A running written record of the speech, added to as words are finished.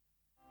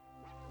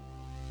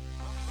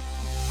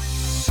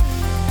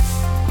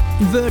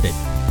inverted,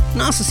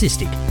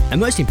 narcissistic,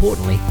 and most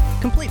importantly,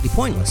 completely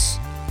pointless.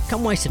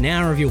 Come waste an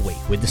hour of your week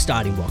with The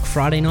Starting Block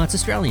Friday nights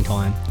Australian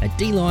time at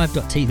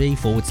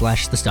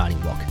dlive.tv/The Starting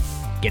Block.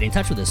 Get in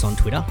touch with us on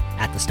Twitter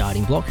at The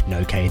Starting Block,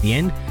 no K at the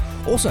end.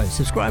 Also,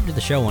 subscribe to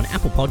the show on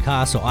Apple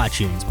Podcasts or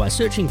iTunes by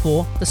searching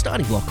for The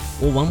Starting Block,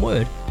 all one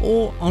word,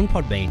 or on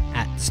Podbean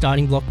at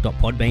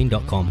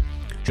startingblock.podbean.com.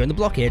 Join the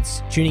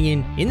blockheads,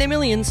 tuning in their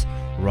millions,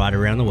 right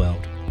around the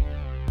world.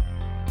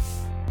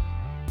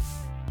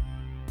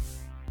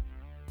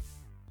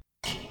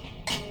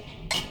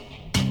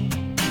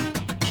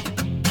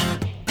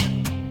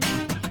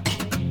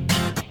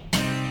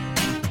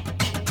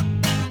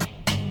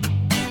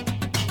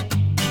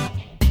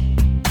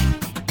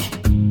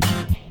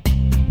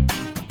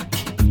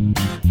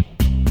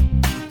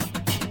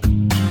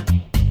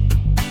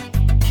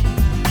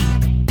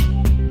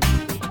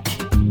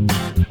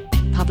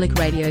 Public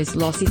Radio's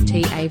Loss is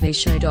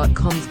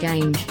TAVshow.com's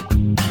game.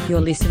 You're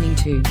listening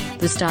to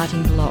The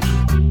Starting Block.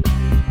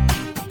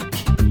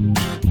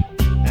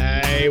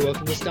 Hey,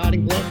 welcome to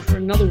Starting Block for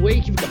another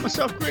week. You've got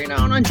myself, Greeno,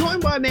 and I'm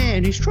joined by a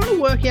man who's trying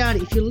to work out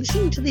if you're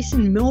listening to this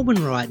in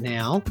Melbourne right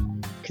now,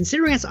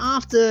 considering it's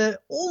after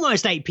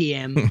almost 8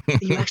 p.m, are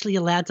you actually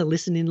allowed to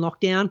listen in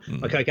lockdown?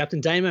 Okay, Captain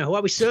Damo, how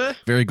are we, sir?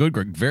 Very good,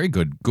 Greg. Very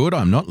good. Good.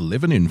 I'm not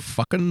living in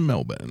fucking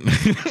Melbourne.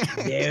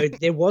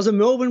 There was a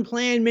Melbourne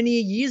plan many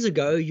years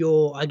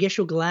ago. I guess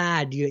you're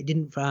glad you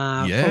didn't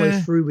follow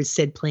through with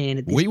said plan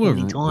at this point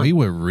in time. We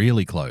were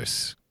really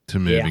close to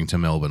moving to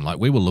Melbourne. Like,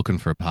 we were looking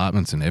for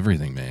apartments and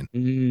everything,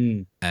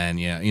 man. And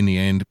yeah, in the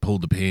end,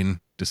 pulled the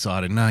pin,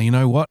 decided, no, you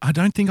know what? I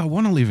don't think I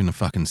want to live in a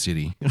fucking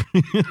city.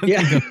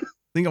 I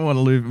think I want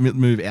to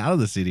move out of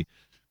the city.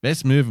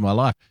 Best move of my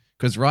life.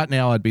 Because right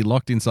now I'd be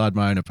locked inside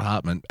my own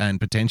apartment and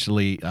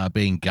potentially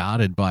being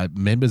guarded by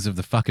members of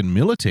the fucking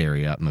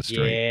military out in the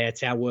street. Yeah,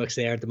 it's how it works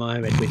there at the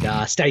moment with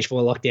stage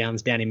 4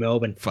 lockdowns down in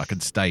Melbourne. Fucking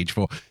stage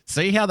 4.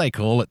 See how they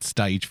call it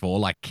stage 4,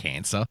 like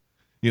cancer?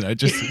 You know,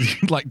 just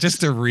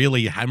just to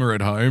really hammer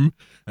it home.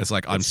 It's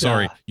like, I'm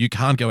sorry, you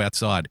can't go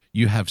outside.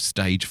 You have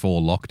stage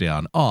 4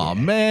 lockdown. Oh,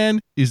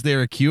 man, is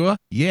there a cure?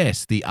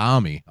 Yes, the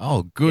army.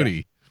 Oh, goody.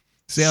 Yeah.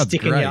 Sounds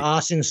Sticking great. your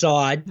ass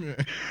inside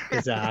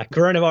because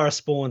coronavirus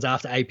spawns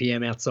after 8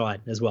 p.m. outside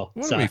as well.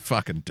 What are we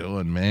fucking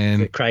doing, man?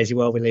 The crazy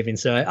world we live in.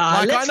 So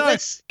let's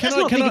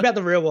not think about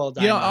the real world.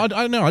 Yeah,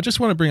 I know. I just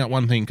want to bring up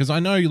one thing because I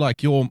know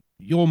like you're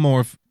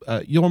more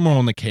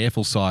on the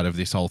careful side of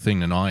this whole thing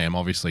than I am,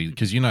 obviously,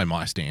 because you know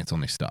my stance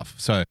on this stuff.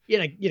 So you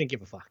don't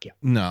give a fuck. Yeah.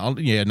 No,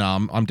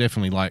 I'm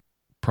definitely like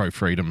pro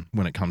freedom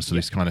when it comes to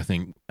this kind of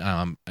thing.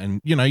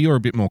 And you know you're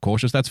a bit more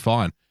cautious. That's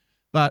fine,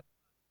 but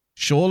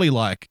surely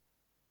like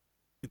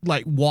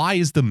why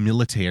is the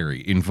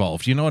military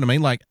involved? You know what I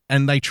mean? Like,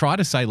 and they try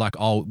to say like,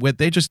 oh,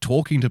 they're just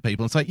talking to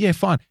people. It's like, yeah,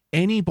 fine.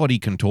 Anybody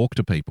can talk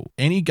to people.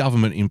 Any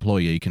government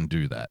employee can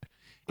do that.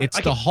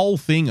 It's the whole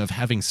thing of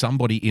having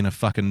somebody in a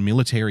fucking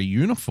military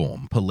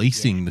uniform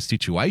policing the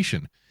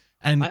situation.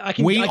 And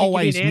we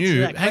always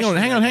knew,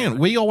 hang on.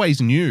 We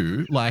always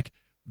knew, like,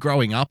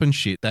 growing up and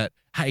shit, that,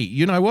 hey,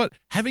 you know what?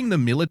 Having the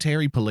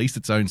military police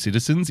its own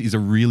citizens is a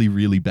really,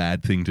 really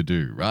bad thing to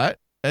do, right?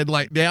 And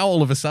like now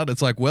all of a sudden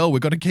it's like, well, we've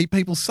got to keep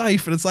people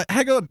safe. And it's like,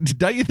 hang on,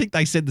 don't you think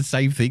they said the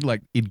same thing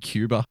like in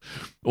Cuba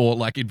or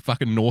like in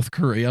fucking North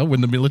Korea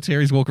when the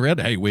militaries walk around?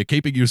 Hey, we're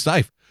keeping you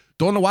safe.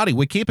 Don't worry,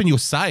 we're keeping you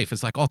safe.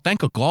 It's like, oh,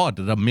 thank God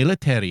the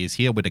military is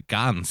here with the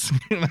guns.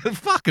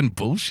 Fucking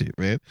bullshit,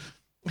 man.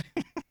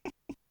 I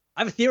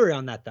have a theory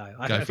on that though.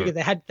 I figured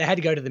they had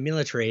to go to the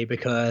military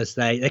because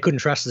they couldn't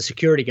trust the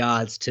security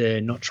guards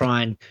to not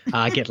try and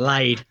get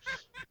laid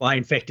by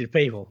infected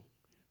people.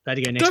 They had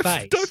to go next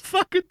phase. Don't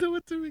fucking do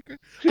it to me.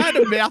 I had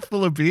a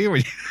mouthful of beer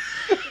with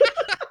you.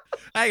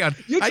 Hang on.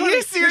 You're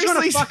trying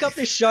to fuck up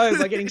this show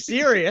by getting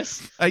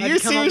serious. Are you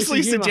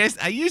seriously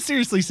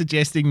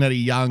suggesting that a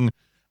young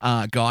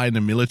guy in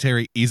the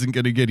military isn't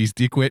going to get his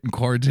dick wet in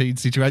quarantine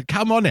situation?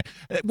 Come on now.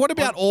 What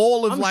about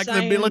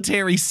the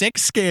military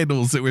sex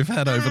scandals that we've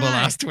had over the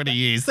last 20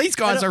 years? These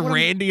guys are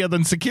randier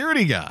than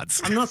security guards.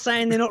 I'm not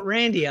saying they're not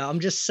randier. I'm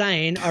just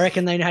saying I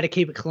reckon they know how to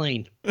keep it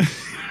clean.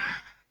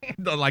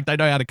 Like they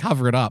know how to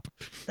cover it up.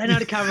 They know how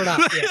to cover it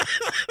up, yeah.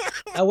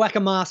 They'll whack a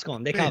mask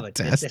on. They're covered.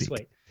 They're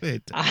sweet.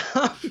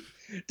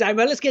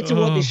 Damo, let's get to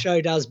what this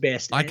show does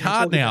best. I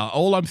can't now.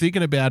 All I'm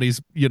thinking about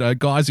is, you know,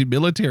 guys in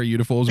military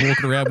uniforms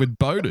walking around with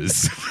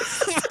boners.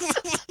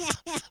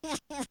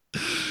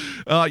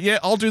 Yeah,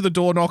 I'll do the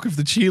door knock of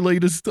the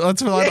cheerleaders.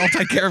 That's fine. I'll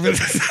take care of it.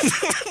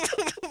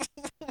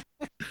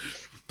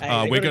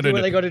 Hey, we're going to do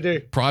what they got to do.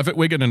 Private,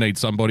 we're going to need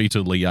somebody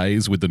to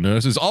liaise with the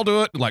nurses. I'll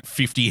do it. Like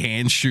 50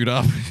 hands shoot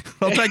up.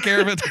 I'll take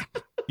care of it.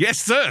 Yes,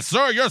 sir.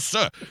 Sir, yes,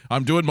 sir.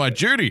 I'm doing my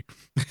duty.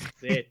 That's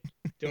it.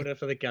 Doing it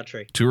for the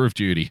country. Tour of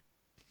duty.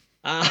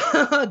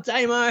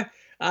 Damo,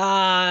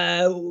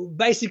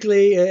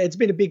 basically, it's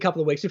been a big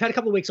couple of weeks. We've had a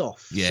couple of weeks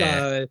off. Yeah.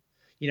 So,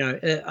 you know,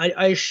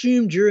 I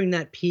assume during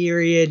that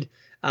period,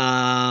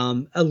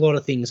 a lot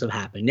of things have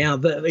happened. Now,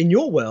 in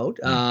your world,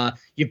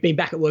 you've been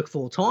back at work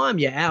full time.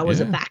 Your hours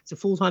are back to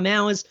full time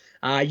hours.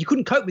 You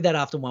couldn't cope with that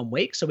after 1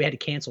 week, so we had to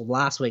cancel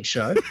last week's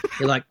show.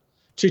 You're like,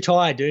 Too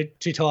tired, dude.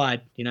 Too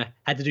tired. You know,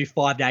 had to do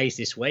 5 days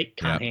this week.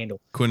 Can't handle.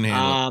 Couldn't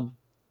handle it.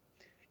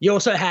 You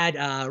also had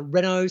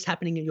renos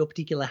happening at your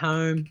particular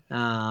home.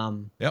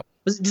 Yep.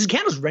 Does it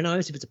count as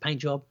renos if it's a paint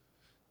job?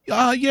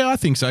 Yeah, I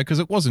think so, because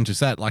it wasn't just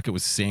that. Like, it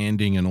was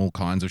sanding and all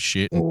kinds of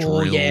shit and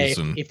drills. Yeah,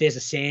 and if there's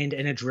a sand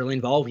and a drill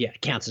involved, yeah,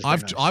 it counts as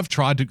renos. I've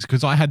tried to,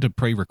 because I had to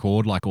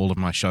pre-record like all of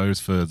my shows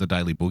for the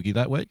Daily Boogie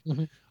that week.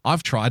 Mm-hmm.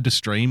 I've tried to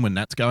stream when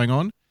that's going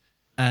on,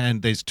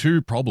 and there's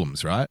two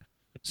problems, right?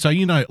 So,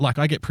 you know, like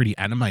I get pretty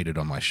animated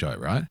on my show,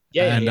 right?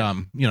 Yeah.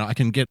 And, you know, I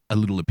can get a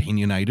little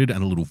opinionated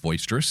and a little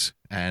boisterous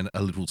and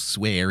a little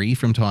sweary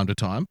from time to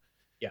time.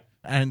 Yeah.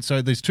 And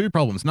so there's two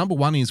problems. Number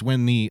one is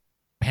when the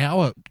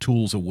power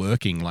tools are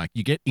working, like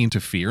you get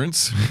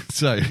interference.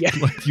 So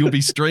like, you'll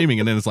be streaming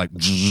and then it's like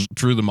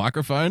through the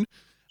microphone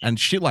and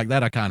shit like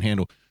that I can't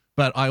handle.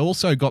 But I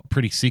also got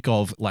pretty sick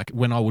of, like,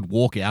 when I would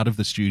walk out of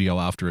the studio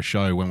after a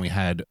show when we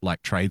had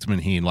like tradesmen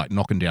here like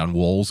knocking down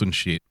walls and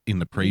shit in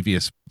the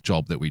previous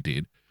job that we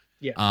did.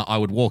 Yeah. I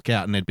would walk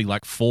out and there'd be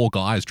like 4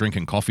 guys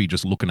drinking coffee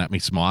just looking at me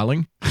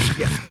smiling.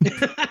 Yeah.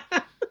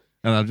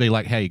 And I'd be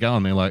like, how you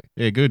going? They're like,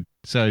 yeah, good.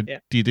 So do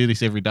you do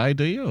this every day,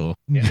 do you? Or?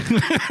 Yeah.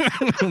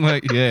 I'm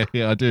like, yeah,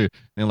 I do. And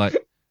they're like,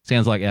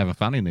 sounds like you're having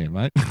fun in there,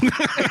 mate.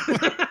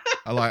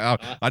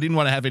 I didn't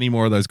want to have any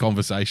more of those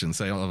conversations.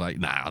 So I'm like,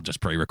 nah, I'll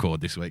just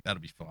pre-record this week.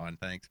 That'll be fine.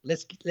 Thanks.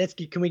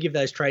 Can we give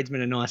those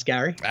tradesmen a nice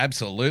Gary?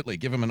 Absolutely.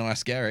 Give them a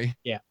nice Gary.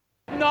 Yeah.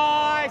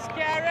 Nice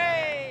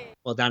Gary!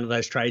 Well done to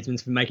those tradesmen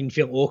for making you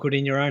feel awkward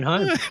in your own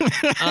home.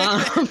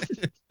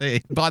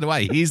 Hey, by the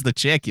way, here's the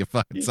check, you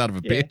fucking son of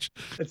a bitch.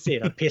 That's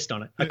it. I pissed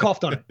on it. I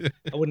coughed on it.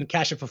 I wouldn't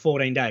cash it for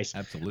 14 days.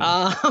 Absolutely.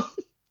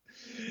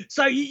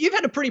 So you've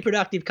had a pretty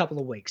productive couple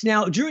of weeks.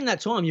 Now, during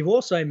that time, you've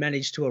also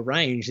managed to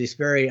arrange this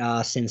very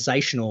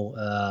sensational.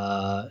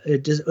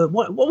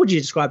 What would you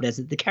describe it as?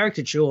 The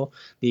caricature.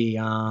 The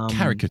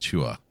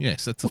caricature.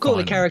 Yes, that's. We'll call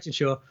it a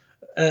caricature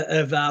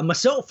of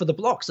myself for the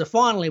block. So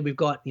finally, we've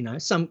got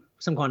some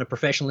kind of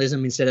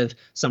professionalism instead of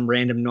some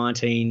random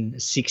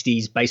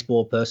 1960s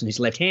baseball person who's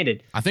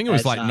left-handed. I think it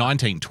was like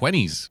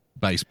 1920s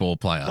baseball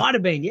player. Might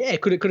have been, yeah.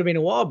 Could have been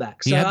a while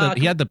back. So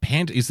he had the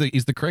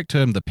is the correct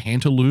term the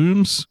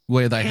pantaloons,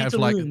 where they have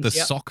like the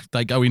sock.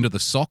 They go into the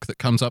sock that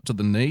comes up to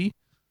the knee.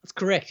 That's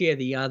correct. Yeah,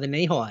 the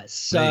knee highs.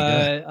 So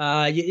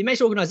you managed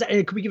to organise that.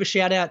 Could we give a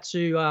shout out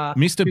to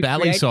Mr.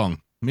 Ballysong?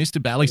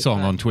 Mr.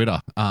 Ballysong on Twitter,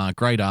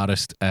 great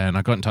artist, and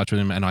I got in touch with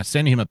him and I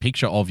sent him a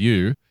picture of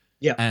you.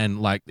 Yeah. And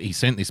like he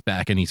sent this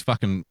back and he's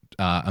fucking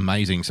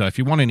amazing. So if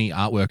you want any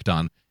artwork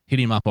done, hit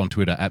him up on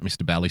Twitter at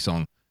Mr.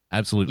 Ballysong.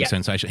 Absolutely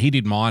sensational. He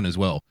did mine as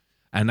well.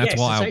 And that's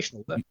why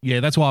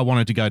that's why I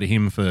wanted to go to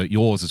him for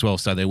yours as well.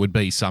 So there would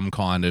be some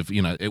kind of,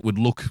 it would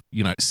look,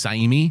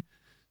 samey.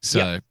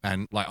 So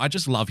and like I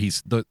just love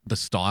the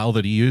style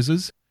that he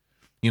uses.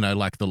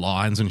 Like the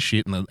lines and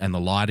shit and the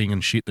lighting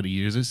and shit that he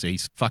uses.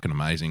 He's fucking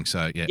amazing.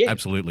 So,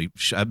 absolutely.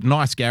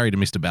 Nice Gary to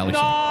Mr. Ballysong.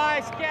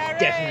 Nice Gary!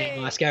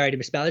 Definitely nice Gary to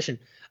Mr.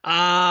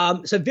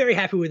 Ballysong. So very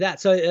happy with that.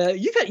 So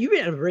you've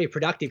been a very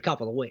productive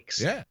couple of weeks.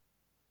 Yeah.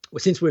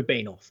 Since we've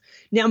been off.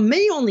 Now,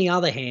 me, on the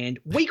other hand,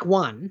 week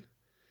one.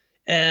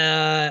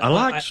 I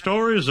like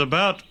stories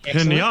about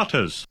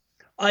pinatas.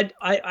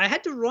 I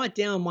had to write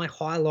down my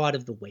highlight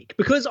of the week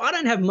because I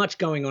don't have much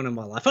going on in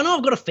my life. I know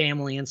I've got a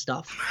family and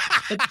stuff,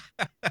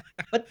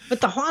 but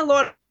the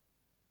highlight.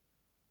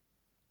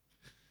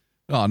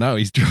 Oh no,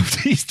 he's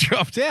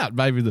dropped out.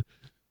 Maybe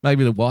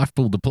the wife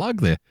pulled the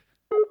plug there.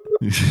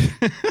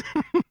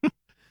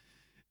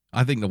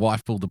 I think the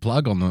wife pulled the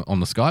plug on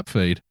the Skype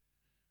feed.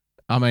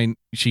 I mean,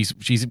 she's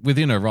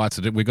within her rights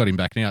to do. We got him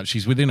back now.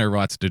 She's within her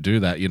rights to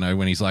do that.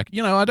 When he's like,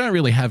 I don't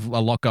really have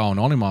a lot going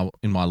on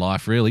in my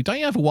life, really. Don't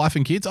you have a wife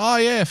and kids? Oh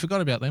yeah,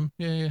 forgot about them.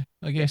 Yeah.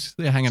 I guess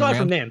they're hanging around. Aside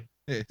from them,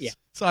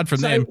 Aside from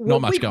them,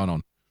 not much going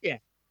on. Yeah,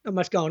 not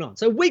much going on.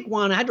 So week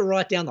one, I had to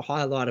write down the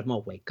highlight of my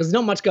week because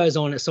not much goes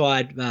on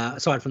aside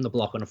from the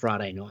block on a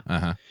Friday night.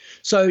 Uh-huh.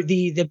 So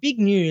the big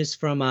news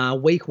from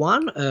week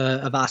one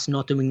of us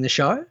not doing the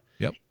show.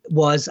 Yep.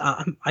 Was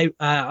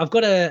I've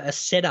got a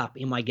setup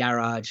in my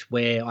garage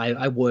where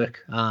I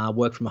work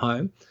from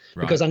home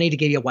because I need to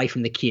get away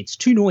from the kids.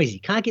 Too noisy.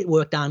 Can't get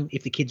work done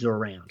if the kids are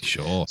around.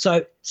 Sure.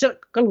 So got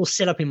a little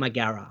setup in my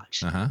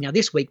garage. Uh-huh. Now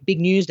this week,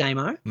 big news,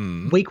 Damo.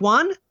 Week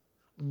one,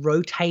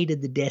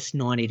 rotated the desk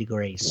 90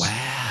 degrees.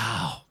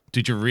 Wow.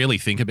 Did you really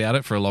think about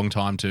it for a long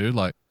time too?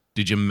 Like,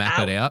 did you map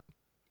it out?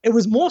 It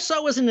was more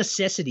so as a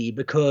necessity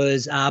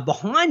because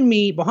behind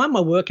my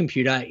work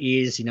computer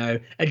is,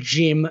 a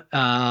gym,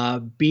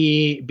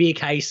 beer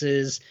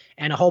cases,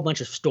 and a whole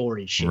bunch of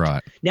storage shit.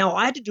 Right. Now,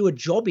 I had to do a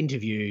job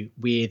interview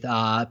with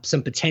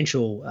some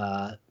potential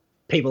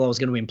people I was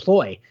going to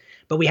employ,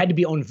 but we had to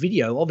be on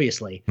video,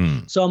 obviously.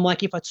 So I'm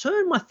like, if I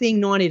turn my thing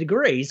 90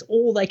 degrees,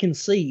 all they can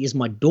see is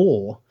my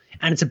door,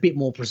 and it's a bit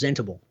more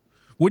presentable.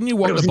 Wouldn't you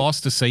want the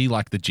boss to see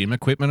like the gym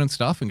equipment and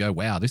stuff and go,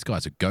 wow, this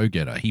guy's a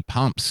go-getter. He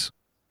pumps.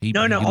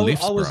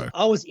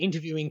 I was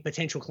interviewing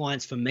potential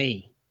clients for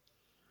me.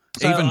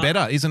 So, even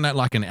better. Isn't that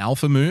like an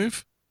alpha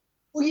move?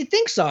 Well, you'd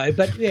think so,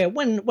 but yeah,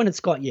 when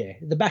it's got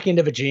the back end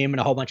of a gym and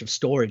a whole bunch of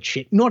storage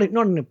shit, not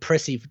an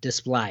impressive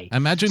display.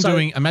 Imagine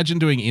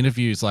doing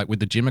interviews like with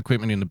the gym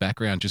equipment in the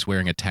background, just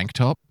wearing a tank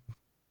top.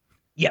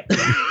 Yep.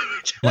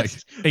 Like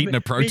eating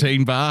a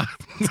protein bar.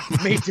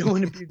 Me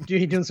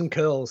doing some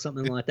curls,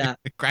 something like that.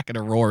 Cracking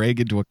a raw egg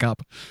into a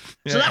cup.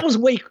 Yeah. So that was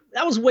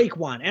week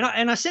one.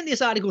 And I sent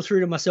this article through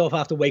to myself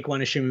after week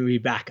one, assuming we'd be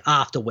back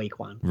after week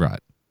one. Right.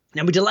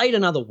 Now, we delayed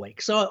another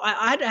week. So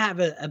I had to have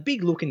a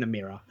big look in the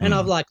mirror. And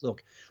I'm like,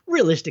 look,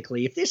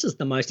 realistically, if this is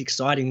the most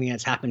exciting thing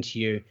that's happened to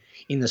you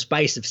in the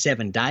space of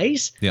 7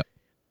 days,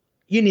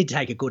 you need to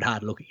take a good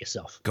hard look at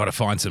yourself. Got to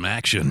find some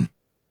action.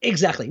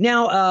 Exactly.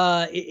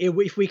 Now,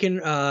 if we can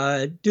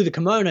do the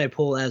kimono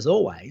pull as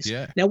always.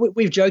 Yeah. Now,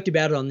 we've joked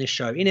about it on this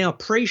show. In our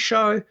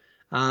pre-show,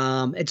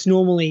 it's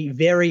normally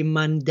very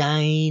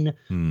mundane,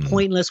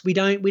 pointless. We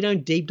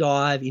don't deep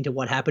dive into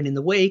what happened in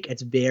the week.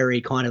 It's very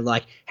kind of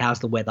like, how's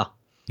the weather?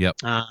 Yep.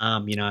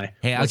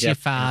 How's your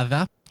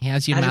father?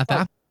 How's your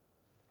mother?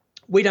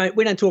 We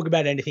don't talk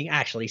about anything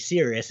actually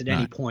serious at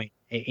any point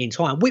in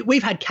time.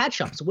 We've had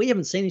catch-ups. We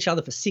haven't seen each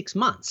other for 6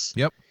 months.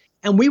 Yep.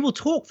 And we will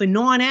talk for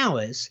 9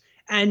 hours.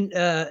 And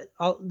the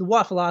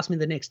wife will ask me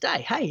the next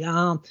day, hey,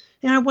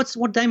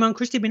 what Damo and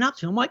Christy been up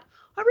to? I'm like,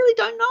 I really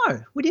don't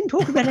know. We didn't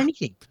talk about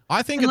anything.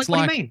 I think it's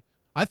what do you mean?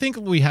 I think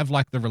we have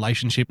like the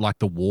relationship like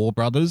the War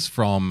brothers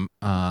from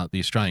the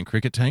Australian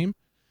cricket team.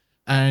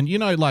 And,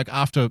 like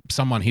after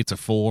someone hits a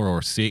 4 or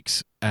a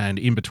 6 and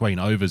in between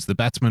overs, the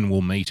batsman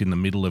will meet in the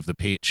middle of the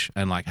pitch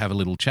and like have a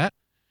little chat.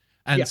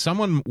 And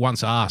someone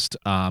once asked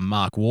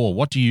Mark Waugh,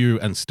 what do you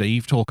and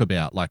Steve talk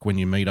about like when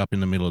you meet up in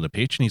the middle of the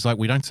pitch? And he's like,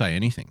 we don't say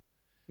anything.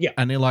 Yeah.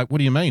 And they're like, what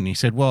do you mean? He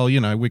said, well,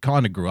 we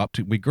kind of grew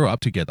up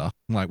together.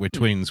 Like we're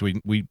twins.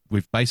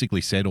 We've basically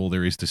said all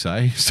there is to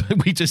say. So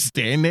we just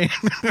stand there.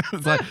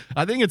 It's like,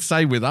 I think it's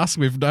same with us.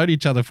 We've known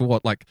each other for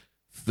what, like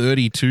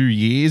 32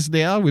 years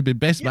now. We've been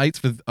best mates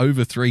for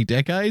over 3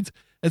 decades.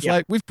 It's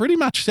like, we've pretty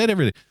much said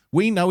everything.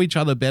 We know each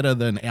other better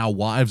than our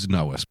wives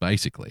know us,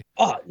 basically.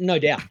 Oh, no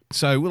doubt.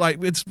 So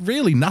like, it's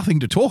really nothing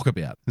to talk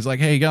about. It's like,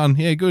 how you going?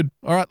 Yeah, good.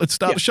 All right, let's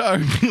start the show.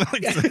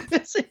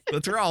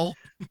 Let's roll.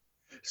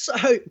 So,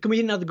 can we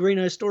get another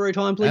Greeno story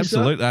time, please?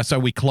 Absolutely. So,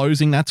 we're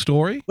closing that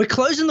story? We're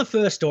closing the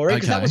first story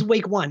because that was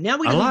week 1. Now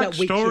we're going to talk about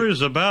week 2. I like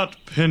stories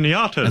about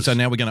pinatas. And so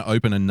now we're going to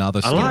open another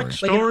story. I like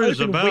stories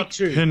about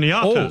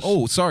pinatas.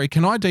 Oh, sorry.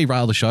 Can I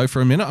derail the show for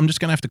a minute? I'm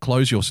just going to have to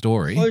close your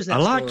story. I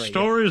like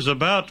stories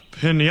about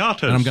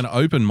pinatas. And I'm going to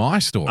open my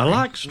story. I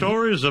like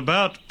stories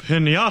about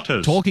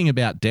pinatas. Talking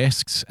about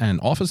desks and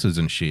offices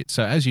and shit.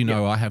 So, as you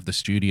know, I have the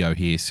studio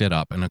here set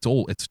up and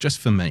it's just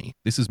for me.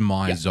 This is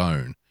my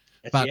zone.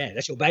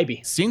 That's your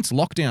baby. Since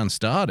lockdown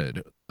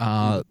started,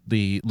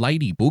 the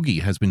lady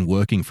Boogie has been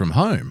working from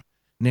home.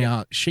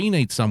 Now, she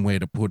needs somewhere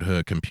to put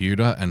her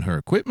computer and her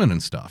equipment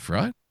and stuff,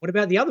 right? What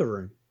about the other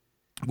room?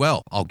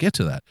 Well, I'll get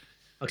to that.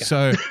 Okay.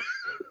 So,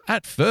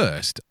 at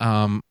first,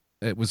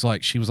 it was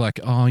like, she was like,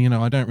 oh,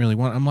 I don't really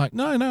want it. I'm like,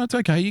 no, it's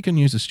okay. You can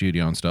use the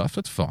studio and stuff.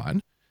 That's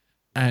fine.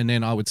 And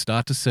then I would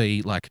start to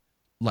see like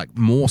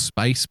more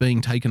space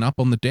being taken up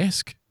on the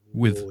desk.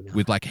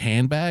 With like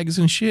handbags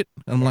and shit.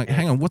 And I'm like,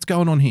 hang on, what's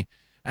going on here?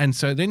 And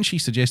so then she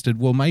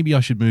suggested, well, maybe I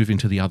should move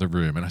into the other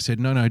room. And I said,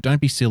 no,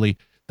 don't be silly.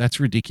 That's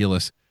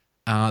ridiculous.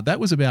 That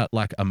was about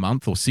like a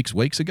month or 6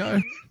 weeks ago.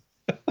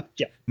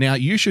 Yeah. Now,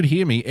 you should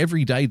hear me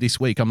every day this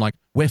week. I'm like,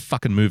 we're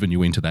fucking moving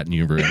you into that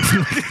new room.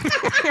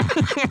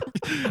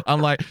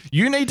 I'm like,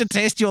 you need to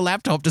test your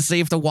laptop to see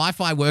if the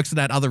Wi-Fi works in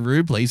that other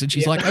room, please. And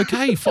she's like,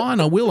 okay,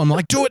 fine, I will. I'm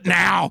like, do it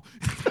now.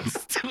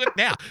 Do it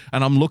now.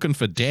 And I'm looking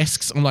for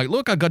desks. I'm like,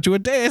 look, I got you a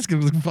desk.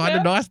 Find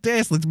a nice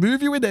desk. Let's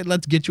move you in there.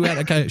 Let's get you out.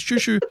 Okay,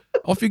 shoo,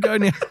 off you go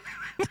now.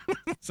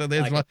 So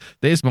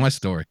there's my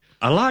story.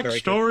 I like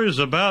stories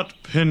about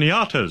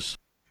pinatas.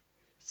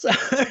 So,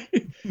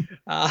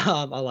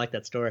 I like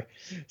that story.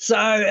 So,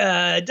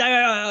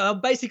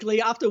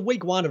 basically, after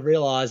week 1 of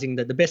realizing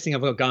that the best thing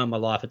I've got going in my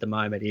life at the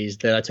moment is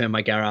that I turn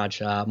my garage,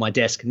 my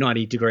desk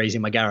 90 degrees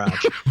in my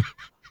garage.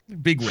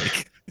 Big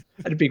week.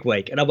 Had a big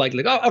week. And I'm like,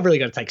 look, I've really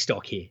got to take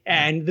stock here.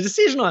 And the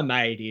decision I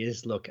made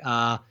is, look,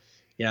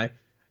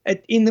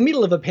 in the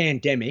middle of a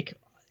pandemic,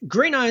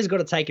 Greeno's got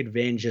to take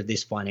advantage of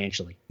this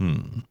financially.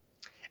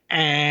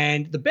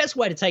 And the best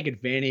way to take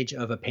advantage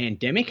of a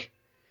pandemic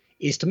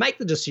is to make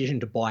the decision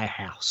to buy a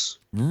house.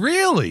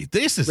 Really?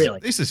 This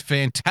is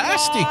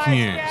fantastic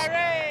news.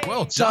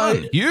 Well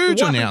done.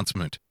 Huge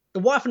announcement. The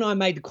wife and I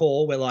made the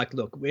call. We're like,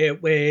 look,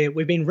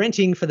 we've been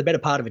renting for the better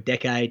part of a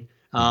decade,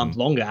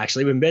 longer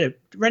actually. We've been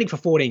renting for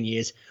 14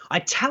 years. I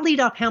tallied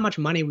up how much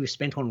money we've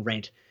spent on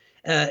rent.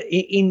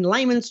 In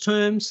layman's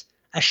terms,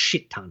 a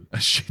shit ton. A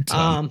shit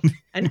ton.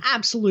 An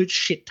absolute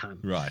shit ton.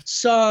 Right.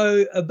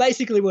 So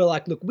basically we're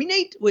like, look, we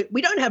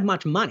don't have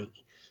much money.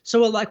 So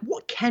we're like,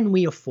 what can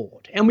we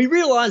afford? And we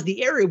realized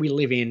the area we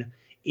live in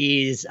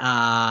is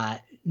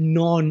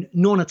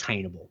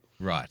non-attainable.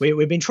 Right.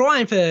 We've been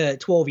trying for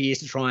 12 years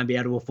to try and be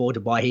able to afford to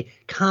buy here.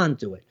 Can't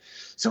do it.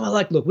 So I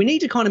like, look, we need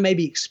to kind of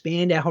maybe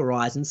expand our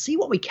horizons, see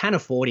what we can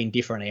afford in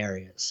different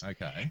areas.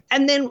 Okay.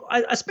 And then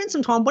I spent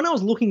some time, when I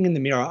was looking in the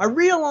mirror, I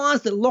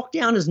realized that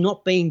lockdown has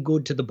not been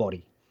good to the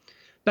body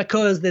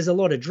because there's a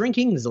lot of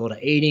drinking, there's a lot of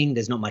eating,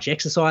 there's not much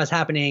exercise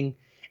happening,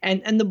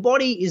 and the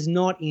body is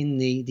not in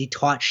the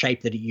tight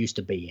shape that it used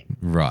to be in.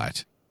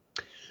 Right.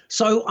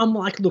 So I'm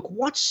like, look,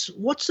 what's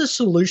the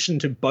solution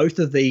to both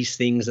of these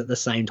things at the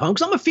same time?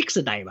 Because I'm a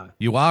fixer, Damo.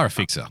 You are a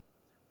fixer.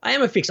 I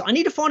am a fixer. I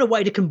need to find a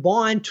way to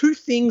combine two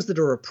things that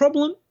are a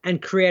problem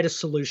and create a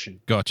solution.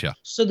 Gotcha.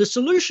 So the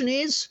solution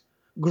is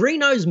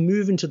Greeno's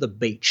moving to the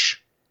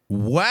beach.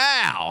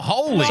 Wow.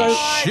 Holy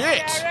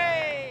shit.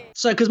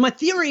 So because my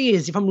theory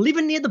is if I'm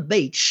living near the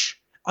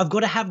beach, I've got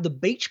to have the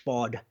beach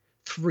bod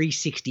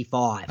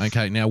 365.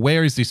 Okay. Now,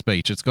 where is this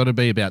beach? It's got to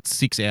be about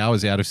 6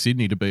 hours out of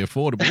Sydney to be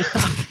affordable.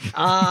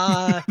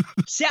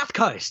 South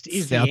Coast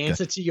is South the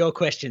answer to your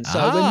question.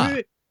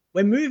 So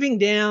we're moving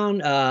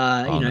down,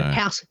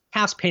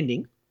 house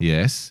pending.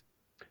 Yes.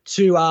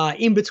 To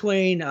in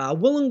between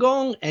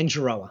Wollongong and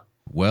Geroa.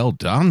 Well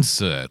done,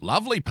 sir.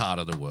 Lovely part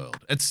of the world.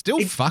 It's still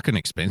fucking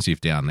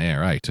expensive down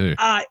there, eh, too?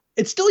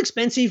 It's still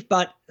expensive,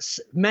 but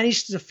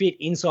managed to fit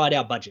inside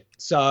our budget.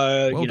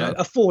 So, Well done.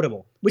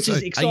 affordable, which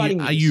is exciting.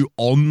 Are you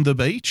on the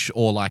beach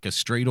or like a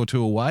street or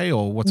two away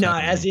or what's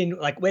happening? No, as in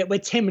like we're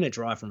 10-minute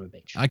drive from a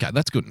beach. Okay,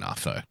 that's good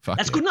enough, though. Fuck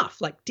That's yeah. good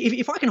enough. Like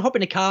if I can hop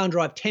in a car and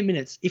drive 10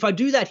 minutes, if I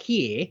do that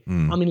here,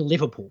 I'm in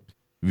Liverpool.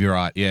 You're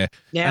right, yeah.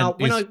 Now,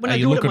 And when I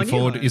do it at my new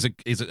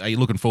home, are you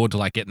looking forward to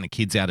like getting the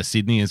kids out of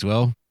Sydney as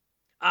well?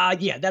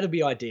 yeah, that'd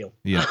be ideal.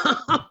 Yeah,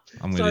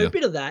 I'm with So you. a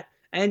bit of that,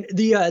 and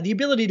the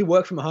ability to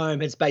work from home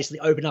has basically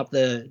opened up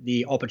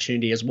the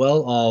opportunity as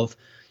well of,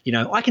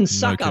 I can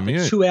suck up a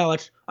commute. 2 hour.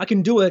 I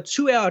can do a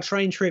 2 hour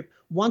train trip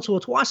once or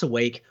twice a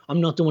week. I'm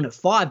not doing it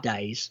 5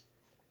 days,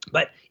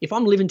 but if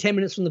I'm living 10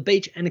 minutes from the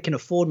beach and can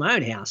afford my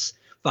own house,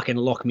 fucking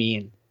lock me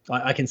in.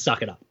 I can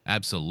suck it up.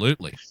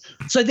 Absolutely.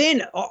 So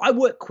then I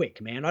work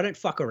quick, man. I don't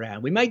fuck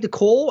around. We made the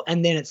call,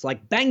 and then it's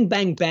like bang,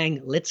 bang,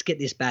 bang. Let's get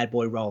this bad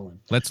boy rolling.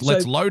 Let's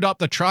load up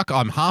the truck.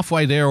 I'm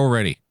halfway there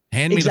already.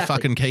 Hand me Exactly. the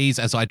fucking keys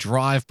as I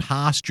drive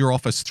past your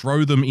office.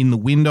 Throw them in the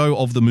window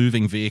of the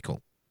moving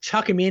vehicle.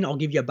 Chuck him in. I'll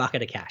give you a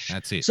bucket of cash.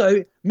 That's it.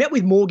 So met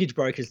with mortgage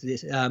broker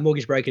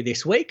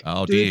this week.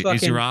 Oh Dude, dear,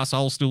 is your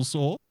asshole still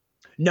sore?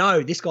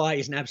 No, this guy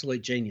is an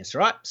absolute genius,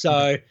 right?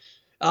 So,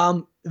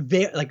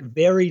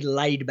 very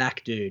laid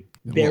back dude,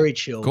 very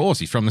chill. Of course,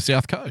 he's from the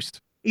South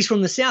Coast. He's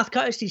from the South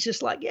Coast. He's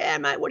just like, yeah,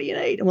 mate, what do you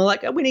need? And we're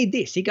like, we need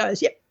this. He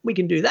goes, yep, we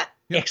can do that.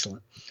 Yep.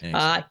 Excellent.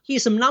 Excellent.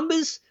 Here's some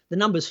numbers. The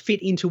numbers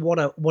fit into what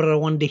I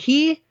wanted to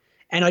hear.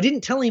 And I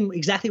didn't tell him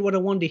exactly what I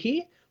wanted to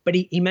hear, but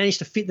he managed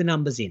to fit the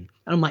numbers in.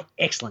 And I'm like,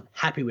 excellent,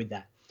 happy with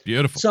that.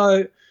 Beautiful.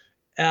 So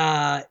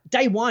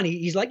day one,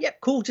 he's like, yep,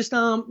 cool. Just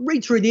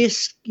read through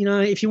this.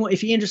 If you're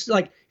interested,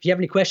 like if you have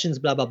any questions,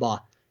 blah, blah, blah.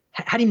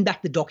 Had him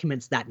back the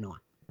documents that night.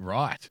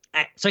 Right.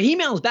 So he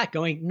emails back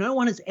going, no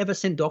one has ever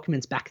sent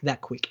documents back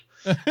that quick.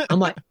 I'm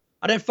like,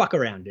 I don't fuck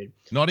around, dude.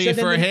 Not here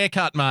for a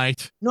haircut,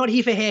 mate. Not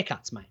here for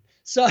haircuts, mate.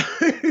 So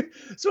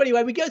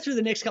anyway, we go through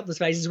the next couple of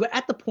phases. We're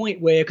at the point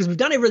where, because we've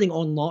done everything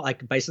online,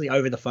 like basically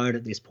over the phone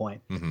at this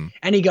point. Mm-hmm.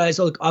 And he goes,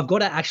 look, I've got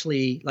to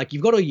actually, like,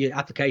 you've got all your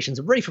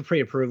applications are ready for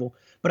pre-approval,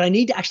 but I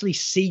need to actually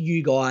see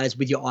you guys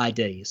with your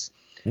IDs.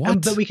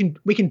 What? But we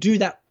can do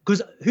that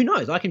because who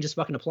knows? I can just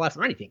fucking apply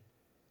for anything.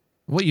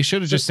 Well, you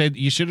should have just said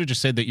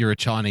that you're a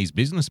Chinese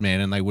businessman,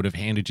 and they would have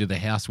handed you the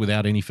house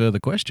without any further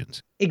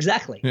questions.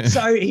 Exactly.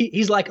 So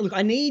he's like, look,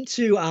 I need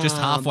to Just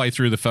halfway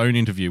through the phone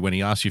interview, when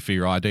he asks you for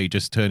your ID,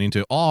 just turn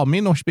into, oh,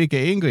 me no speak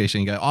English,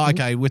 and you go, oh,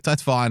 okay,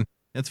 that's fine.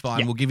 That's fine.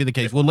 Yeah. We'll give you the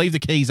keys. We'll leave the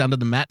keys under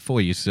the mat for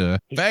you, sir.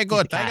 Very He's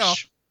good. the Thank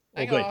cash. you. All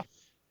Thank good. you.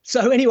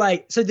 So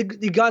anyway, so the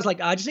guy's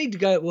like, I just need to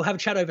go. We'll have a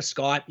chat over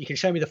Skype. You can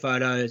show me the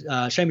photos,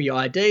 show me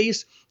your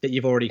IDs that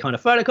you've already kind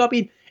of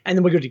photocopied, and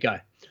then we're good to go.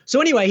 So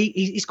anyway,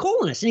 he's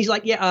calling us, and he's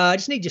like, yeah, I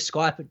just need your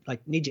Skype,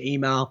 like need your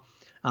email.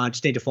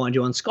 Just need to find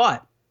you on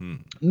Skype.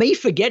 Me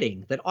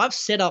forgetting that I've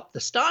set up the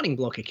Starting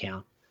Block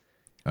account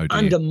Oh, dear.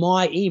 under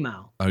my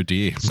email. Oh,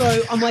 dear.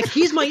 So I'm like,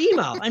 here's my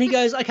email. And he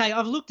goes, okay,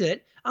 I've looked at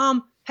it.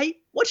 Hey,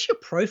 what's your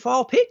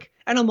profile pic?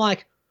 And I'm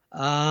like,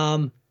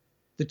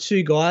 the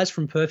two guys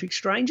from Perfect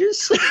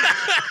Strangers.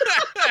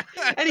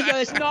 And he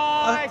goes,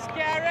 Nice,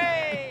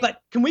 Gary.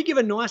 but can we give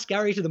a nice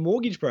Gary to the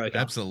mortgage broker?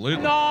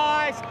 Absolutely.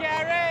 Nice,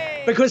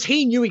 Gary. Because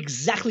he knew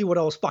exactly what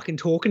I was fucking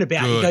talking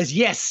about. Good. He goes,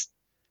 yes,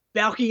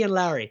 Balky and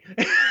Larry.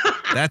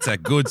 That's a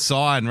good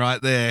sign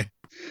right there.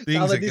 Things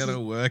but are this going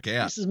to work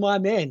out. This is my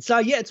man. So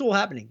yeah, it's all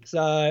happening.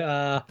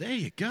 So There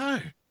you go.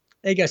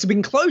 there you go. So we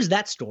can close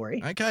that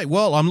story. Okay,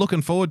 well, I'm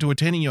looking forward to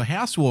attending your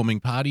housewarming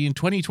party in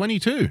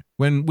 2022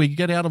 when we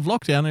get out of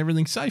lockdown and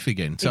everything's safe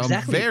again. So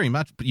Exactly. I'm very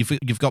much,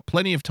 you've got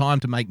plenty of time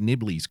to make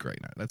nibblies,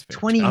 Greeno. That's fair.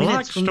 20 I minutes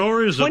like from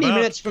stories 20 about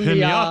minutes from the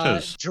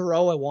pinatas.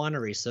 Geroa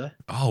winery, sir.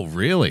 Oh,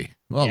 really?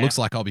 Well, it Yeah. looks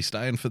like I'll be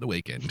staying for the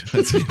weekend.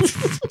 That's it.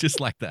 Just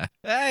like that.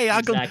 Hey,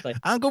 Exactly.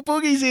 Uncle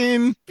Boogie's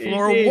in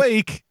for He a is.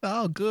 week.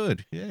 Oh,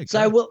 good. Yeah.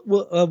 So great.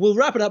 we'll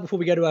wrap it up before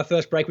we go to our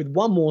first break with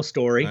one more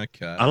story.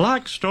 Okay. I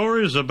like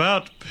stories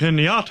about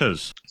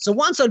pinatas. So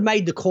once I'd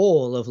made the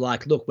call of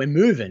like, look, we're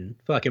moving,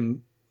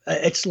 fucking,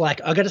 it's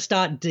like I got to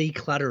start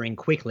decluttering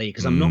quickly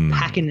because I'm not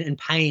packing and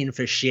paying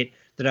for shit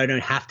that I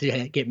don't have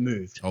to get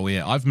moved. Oh,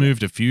 yeah. I've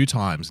moved a few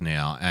times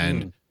now,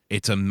 and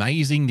it's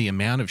amazing the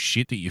amount of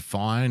shit that you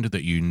find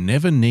that you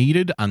never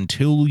needed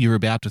until you're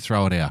about to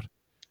throw it out.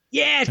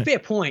 Yeah, it's a fair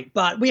point.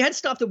 But we had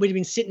stuff that we'd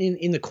been sitting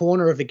in the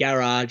corner of the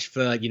garage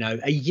for,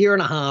 a year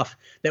and a half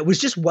that was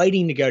just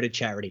waiting to go to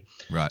charity.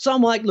 Right. So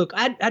I'm like, look,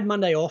 I had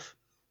Monday off.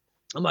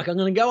 I'm like, I'm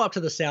going to go up to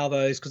the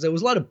salvos because there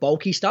was a lot of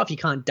bulky stuff. You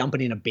can't dump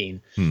it in a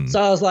bin.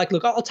 So I was like,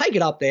 look, I'll take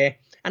it up there.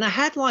 And I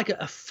had like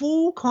a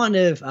full kind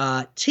of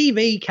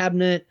TV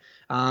cabinet,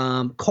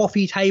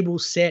 coffee table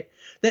set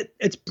that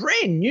it's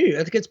brand new.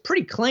 I think it's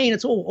pretty clean.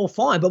 It's all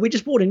fine, but we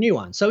just bought a new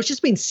one. So it's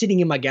just been sitting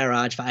in my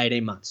garage for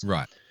 18 months.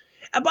 Right.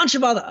 A bunch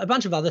of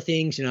other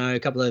things, a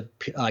couple of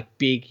like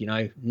big,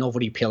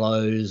 novelty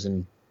pillows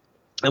and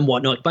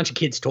whatnot, a bunch of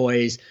kids'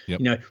 toys,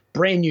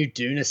 brand new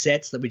Duna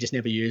sets that we just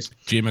never use.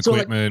 Gym So,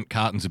 like, equipment,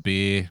 cartons of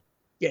beer.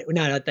 Yeah,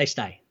 no, they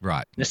stay.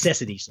 Right.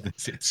 Necessities.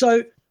 That's it.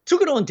 So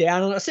took it on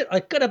down, and I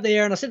got up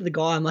there and I said to the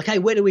guy, I'm like, hey,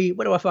 where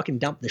do I fucking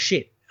dump the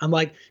shit? I'm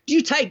like, do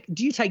you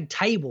take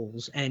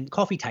tables and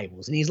coffee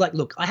tables? And he's like,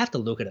 look, I have to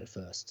look at it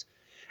first.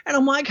 And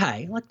I'm like,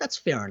 hey, like that's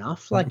fair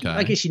enough. Like, Okay.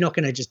 I guess you're not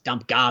going to just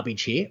dump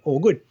garbage here. All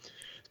good.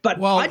 But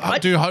Well,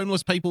 do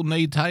homeless people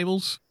need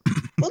tables?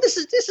 well, this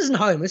isn't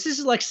homeless. This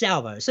is like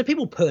salvo. So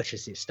people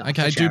purchase this stuff.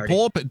 Okay. for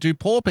charity. Do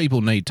poor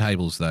people need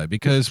tables though?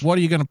 Because what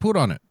are you going to put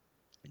on it?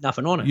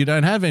 Nothing on it. You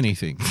don't have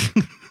anything.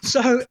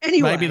 So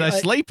anyway, Maybe they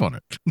sleep on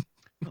it.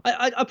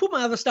 I put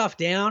my other stuff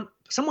down.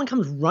 Someone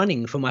comes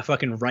running for my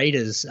fucking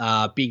Raiders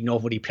big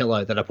novelty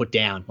pillow that I put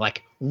down.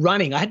 Like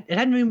running. It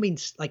hadn't even been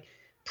like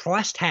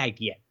price tagged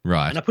yet.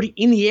 Right. And I put it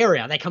in the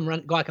area. Guy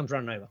comes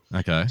running over.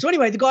 Okay. So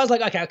anyway, the guy's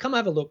like, okay, I'll come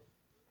have a look.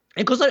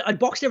 And because I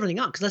boxed everything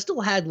up because I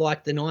still had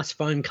like the nice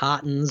foam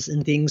cartons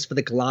and things for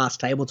the glass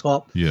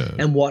tabletop Yeah.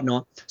 and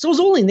whatnot. So it was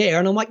all in there.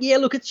 And I'm like, yeah,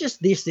 look, it's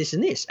just this, this,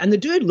 and this. And the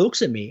dude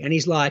looks at me and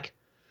he's like,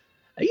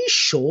 are you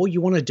sure you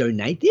want to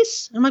donate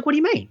this? And I'm like, what do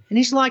you mean? And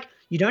he's like,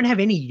 you don't have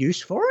any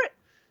use for it?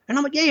 And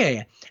I'm like,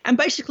 yeah. And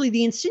basically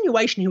the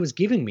insinuation he was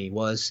giving me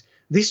was,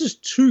 this is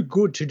too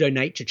good to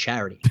donate to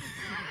charity.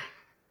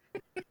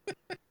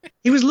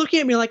 He was looking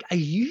at me like, are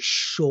you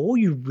sure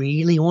you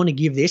really want to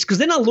give this? Because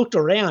then I looked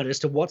around as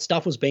to what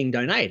stuff was being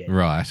donated.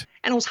 Right.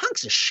 And it was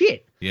hunks of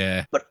shit.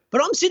 Yeah. But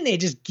I'm sitting there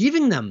just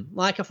giving them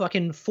like a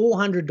fucking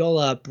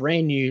 $400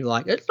 brand new,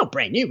 like it's not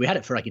brand new. We had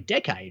it for like a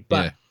decade,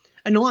 but Yeah.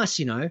 a nice,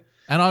 And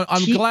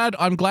I'm Cheap- glad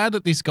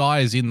that this guy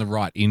is in the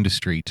right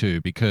industry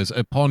too, because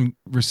upon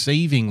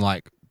receiving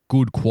like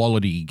good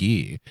quality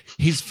gear,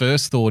 his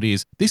first thought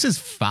is, this is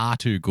far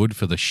too good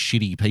for the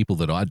shitty people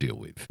that I deal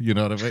with. You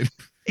know what I mean?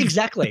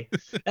 exactly.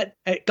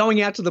 Going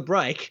out to the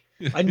break,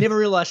 I never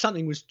realized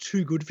something was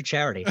too good for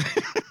charity.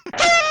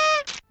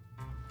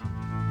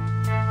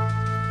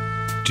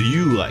 Do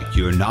you like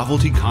your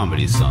novelty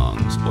comedy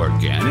songs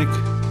organic?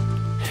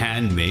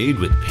 Handmade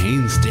with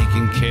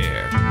painstaking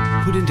care,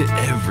 put into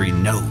every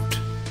note?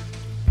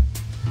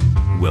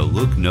 Well,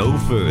 look no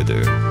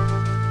further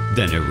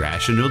than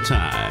Irrational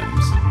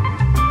Times.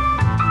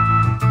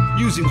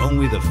 Using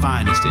only the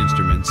finest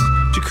instruments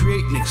to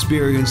create an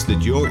experience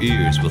that your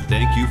ears will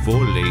thank you for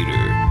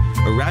later,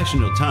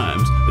 Irrational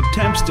Times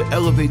attempts to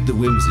elevate the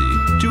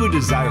whimsy to a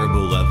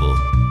desirable level.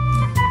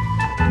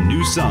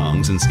 New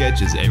songs and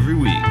sketches every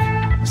week,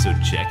 so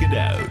check it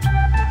out.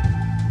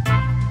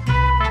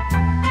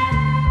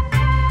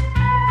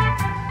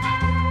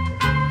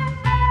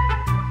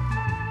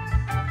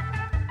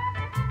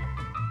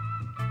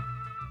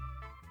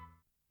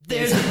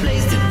 There's a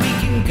place that we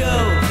can go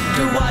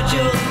to watch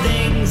old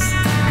things.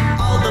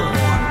 All the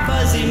warm,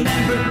 fuzzy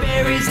member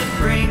berries it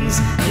brings.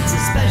 It's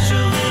a special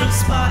little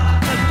spot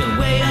tucked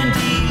away on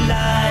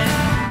D-Live.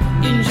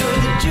 Enjoy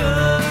the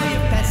joy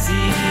of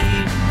Pessy.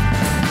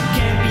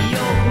 Campy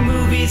old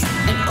movies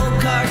and old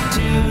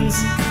cartoons.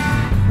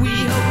 We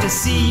hope to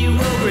see you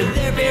over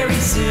there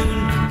very soon.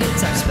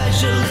 It's our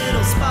special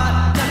little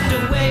spot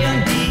tucked away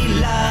on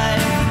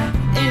D-Live.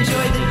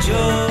 Enjoy the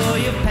joy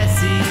of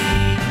Pessy.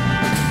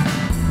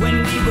 When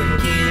we were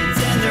kids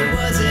and there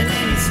wasn't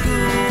any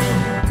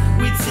school,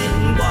 we'd sit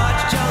and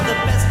watch all the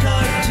best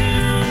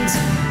cartoons,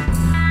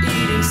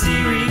 eating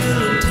cereal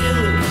until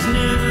it was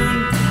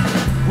noon.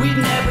 We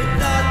never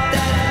thought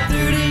that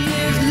 30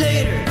 years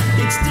later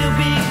it'd still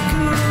be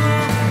cool.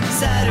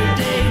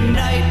 Saturday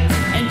night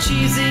and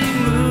cheesy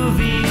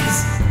movies,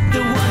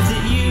 the ones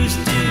that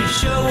used to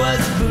show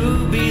us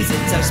boobies.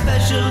 It's our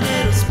special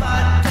little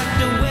spot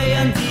tucked away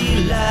on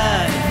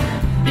D-Live.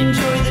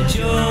 Enjoy the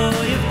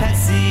joy of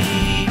Pessy.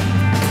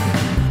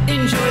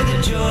 Enjoy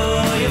the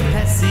joy of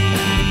Pessy.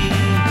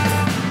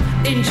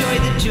 Enjoy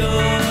the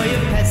joy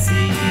of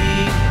Pessy.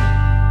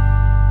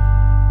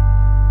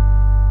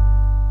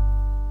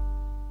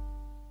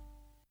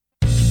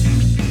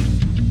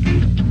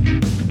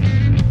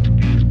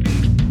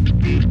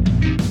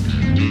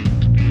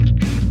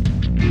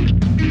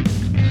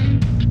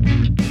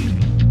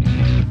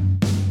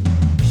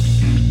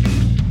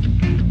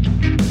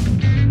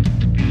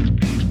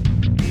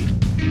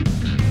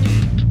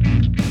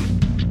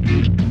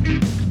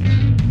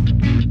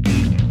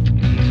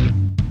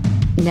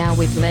 now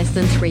with less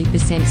than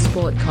 3%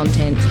 sport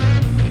content.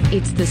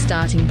 It's the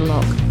starting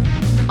block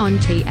on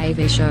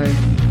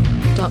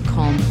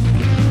TAVshow.com.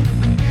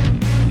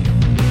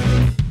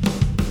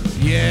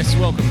 Yes,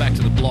 welcome back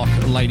to the block,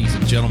 ladies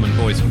and gentlemen,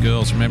 boys and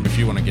girls. Remember, if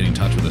you want to get in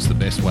touch with us, the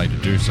best way to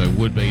do so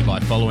would be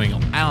by following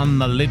on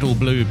the little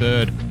blue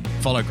bird.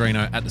 Follow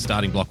Greeno at the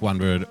starting block, one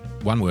word,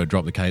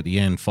 drop the K at the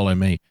end. Follow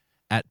me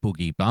at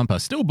Boogie Bumper.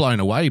 Still blown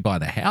away by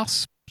the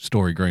house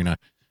story, Greeno.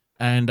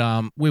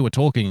 And we were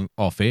talking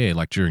off air,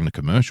 like during the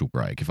commercial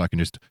break, if I can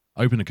just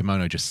open the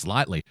kimono just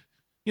slightly,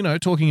 you know,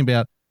 talking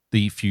about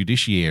the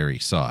fiduciary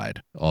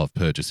side of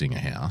purchasing a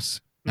house.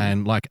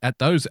 And like at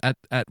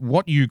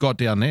what you got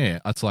down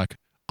there, it's like,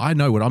 I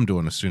know what I'm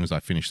doing as soon as I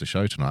finish the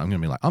show tonight. I'm going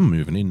to be like, I'm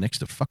moving in next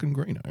to fucking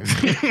Greeno.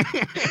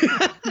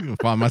 I'm going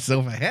to find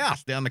myself a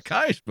house down the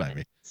coast,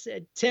 baby.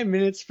 Said 10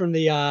 minutes from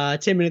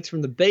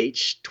the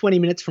beach, 20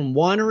 minutes from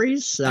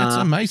wineries. That's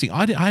amazing.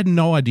 I had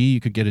no idea you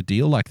could get a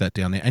deal like that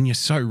down there. And you're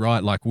so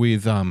right. Like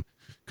with,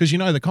 because you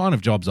know, the kind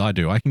of jobs I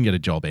do, I can get a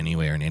job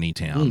anywhere in any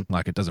town.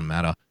 Like it doesn't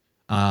matter.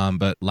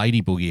 But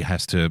Lady Boogie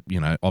has to, you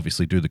know,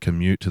 obviously do the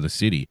commute to the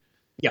city.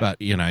 Yep.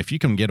 But, you know, if you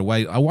can get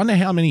away, I wonder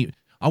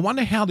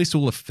how this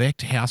will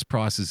affect house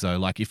prices, though.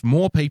 Like, if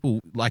more people,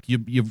 like,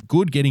 you're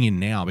good getting in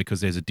now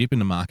because there's a dip in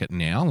the market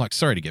now. Like,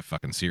 sorry to get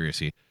fucking serious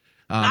here.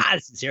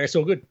 It's serious,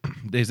 all good.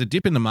 There's a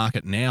dip in the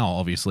market now,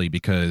 obviously,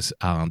 because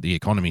the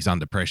economy's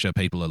under pressure.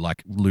 People are,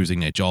 like, losing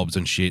their jobs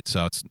and shit.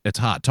 So it's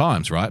hard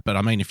times, right? But,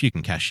 I mean, if you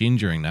can cash in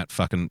during that,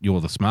 fucking, you're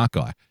the smart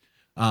guy.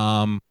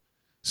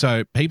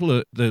 So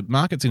the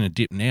market's in a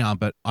dip now,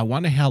 but I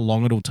wonder how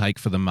long it'll take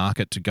for the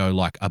market to go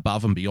like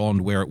above and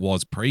beyond where it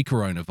was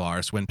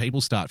pre-coronavirus when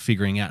people start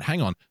figuring out,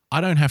 hang on, I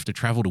don't have to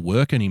travel to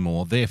work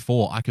anymore,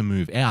 therefore I can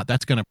move out.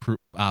 That's going to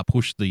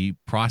push the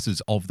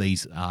prices of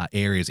these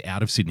areas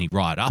out of Sydney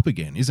right up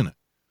again, isn't it?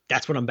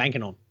 That's what I'm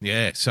banking on.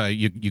 Yeah, so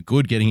you're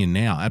good getting in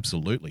now,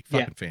 absolutely.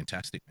 Fucking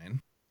fantastic,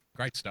 man.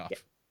 Great stuff. Yeah.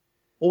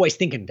 Always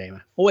thinking,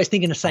 Damo. Always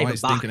thinking to save a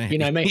buck. You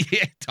know me.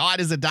 Yeah, tight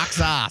as a duck's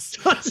ass.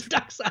 Tight as a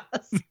duck's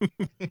ass.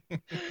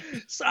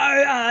 So,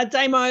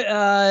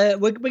 Damo,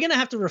 we're going to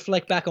have to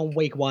reflect back on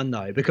week one,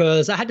 though,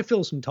 because I had to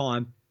fill some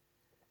time.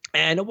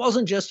 And it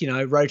wasn't just, you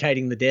know,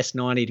 rotating the desk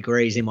 90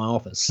 degrees in my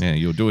office. Yeah,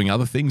 you were doing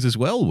other things as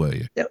well, were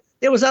you?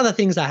 There was other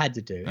things I had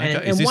to do. Okay.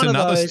 And is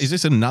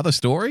this another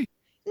story?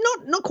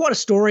 Not quite a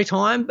story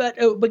time, but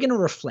we're going to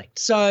reflect.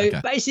 So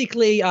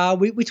basically,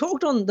 we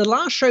talked on the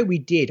last show we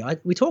did.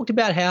 We talked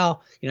about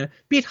how, you know,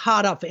 bit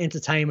hard up for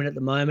entertainment at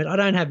the moment. I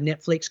don't have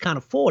Netflix, can't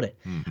afford it.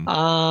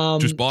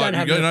 Mm-hmm. Just buy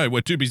it. No,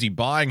 we're too busy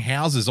buying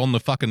houses on the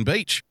fucking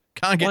beach.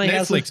 Can't get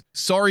Netflix. Houses.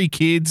 Sorry,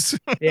 kids.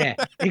 Yeah,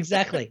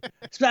 exactly.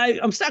 So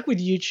I'm stuck with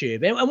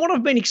YouTube. And what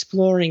I've been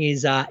exploring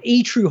is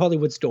E-True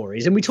Hollywood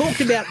Stories. And we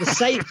talked about the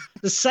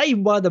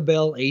Saved by the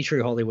Bell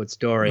E-True Hollywood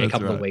Story a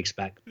couple of weeks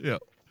back. Yeah.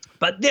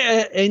 But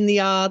there, in the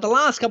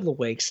last couple of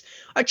weeks,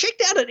 I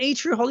checked out an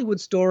E-True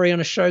Hollywood Story on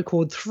a show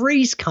called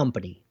Three's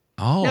Company.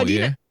 Oh, now,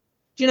 do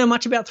you know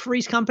much about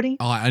Three's Company?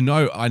 Oh, I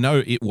know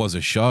it was a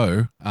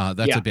show.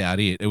 That's about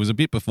it. It was a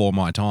bit before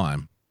my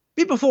time.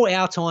 Bit before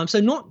our time. So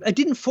it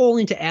didn't fall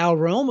into our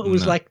realm. It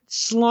was like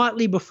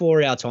slightly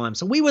before our time.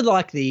 So we were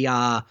like the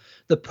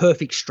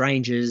Perfect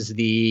Strangers,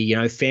 the, you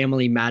know,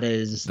 Family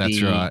Matters.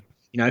 That's right.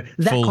 You know,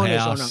 that Full kind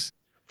House. of genre.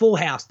 Full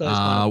House, those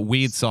kind of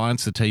Weird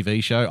Science, the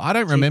TV show. I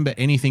don't remember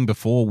anything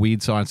before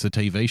Weird Science, the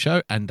TV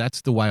show, and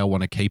that's the way I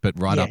want to keep it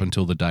right up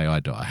until the day I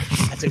die.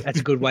 That's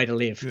a good way to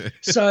live.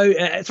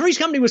 So Three's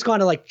Company was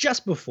kind of like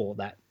just before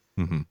that.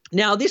 Mm-hmm.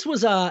 Now, this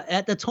was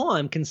at the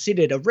time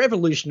considered a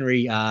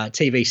revolutionary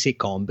TV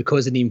sitcom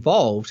because it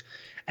involved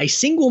a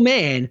single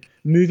man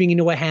moving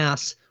into a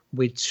house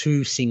with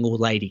two single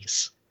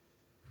ladies.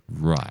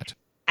 Right.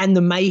 And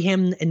the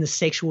mayhem and the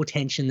sexual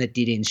tension that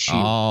did ensue.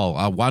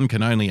 Oh, one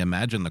can only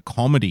imagine the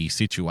comedy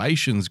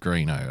situations,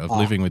 Greeno, of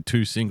living with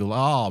two single.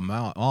 Oh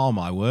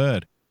my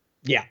word.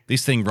 Yeah.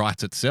 This thing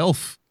writes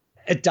itself.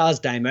 It does,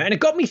 Damo. And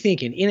it got me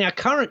thinking, in our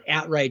current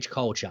outrage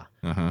culture,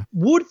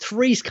 would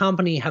Three's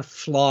Company have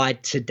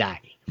flied today?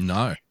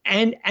 No.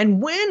 And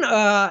when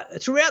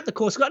throughout the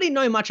course, I didn't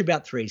know much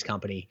about Three's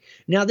Company.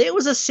 Now, there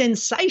was a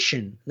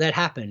sensation that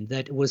happened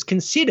that was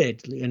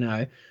considered, you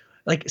know,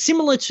 like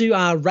similar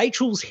to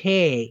Rachel's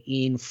hair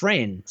in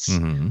Friends.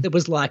 Mm-hmm. That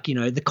was like, you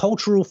know, the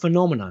cultural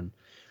phenomenon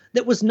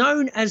that was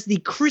known as the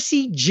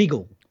Chrissy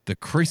Jiggle. The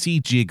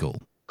Chrissy Jiggle.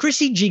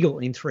 Chrissy Jiggle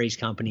in Three's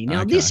Company.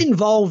 Now, this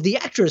involved the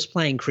actress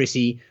playing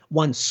Chrissy,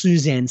 one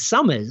Suzanne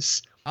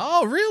Summers.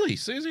 Oh, really?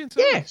 Suzanne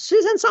Summers? Yeah,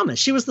 Suzanne Summers.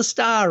 She was the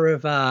star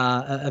of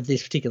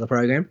this particular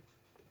program.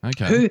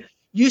 Okay. Who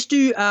used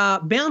to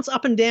bounce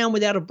up and down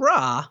without a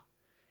bra,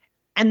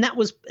 and that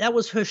was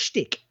her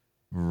shtick.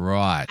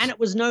 Right. And it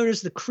was known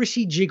as the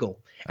Chrissy Jiggle.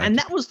 Okay. And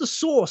that was the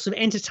source of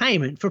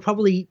entertainment for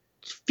probably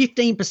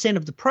 15%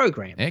 of the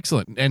program.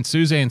 Excellent. And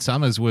Suzanne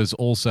Summers was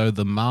also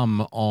the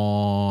mum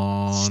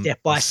on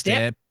Step by Step.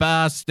 Step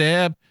by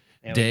Step,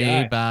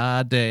 Day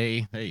by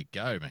Day. There you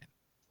go, man.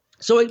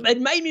 So it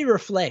made me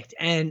reflect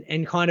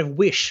and kind of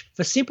wish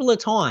for simpler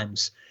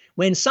times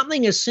when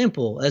something as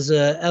simple as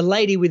a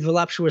lady with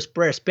voluptuous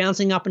breasts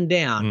bouncing up and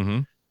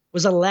down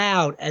was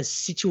allowed as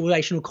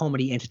situational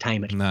comedy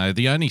entertainment. No,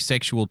 the only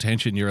sexual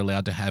tension you're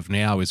allowed to have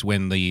now is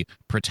when the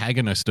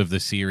protagonist of the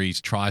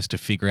series tries to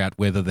figure out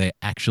whether they're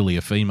actually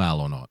a female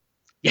or not.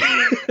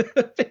 Yeah.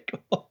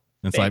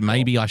 It's like,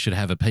 maybe I should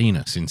have a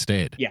penis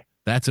instead. Yeah.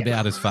 That's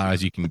about as far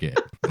as you can get.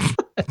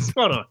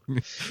 Spot on.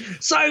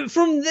 So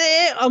from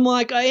there, I'm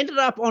like, I ended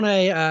up on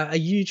a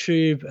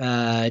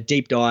YouTube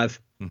deep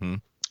dive. Mm-hmm.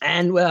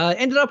 And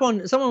ended up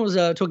on, someone was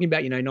talking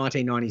about,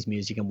 1990s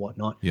music and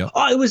whatnot. Yeah.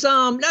 Oh, it was,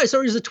 it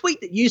was a tweet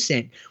that you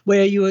sent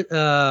where you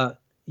were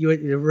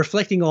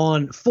reflecting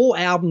on 4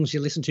 albums you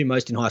listened to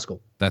most in high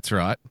school. That's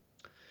right.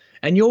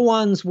 And your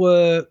ones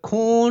were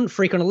Korn,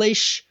 Freak on a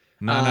Leash.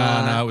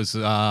 No, it was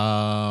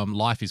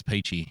Life is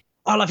Peachy.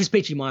 Oh, Life is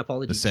Peachy, my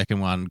apologies. The second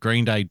one,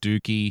 Green Day,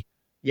 Dookie.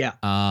 Yeah.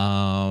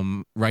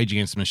 Rage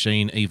Against the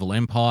Machine, Evil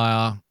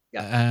Empire.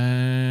 Yeah.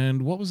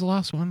 And what was the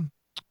last one?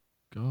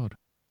 God.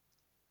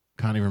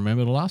 Can't even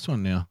remember the last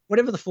one now.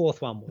 Whatever the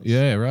 4th one was.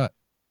 Yeah, right.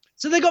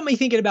 So they got me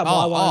thinking about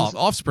my ones.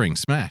 Offspring,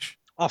 Smash.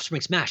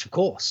 Offspring Smash, of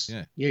course.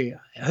 Yeah. Yeah.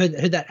 I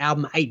heard that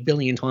album 8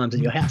 billion times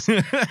at your house.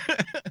 It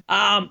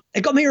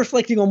got me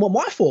reflecting on what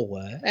my 4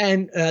 were.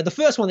 And the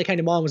first one that came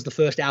to mind was the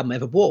first album I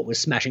ever bought was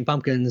Smashing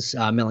Pumpkins'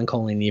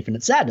 Melancholy and the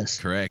Infinite Sadness.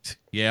 Correct.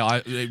 Yeah,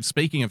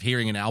 speaking of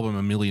hearing an album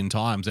a million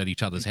times at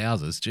each other's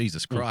houses,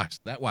 Jesus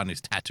Christ, that one is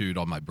tattooed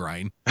on my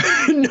brain.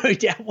 No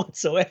doubt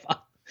whatsoever.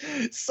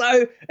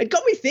 So it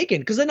got me thinking,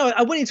 because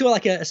I went into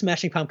like a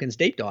Smashing Pumpkins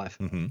deep dive.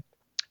 Mm-hmm.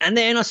 And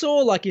then I saw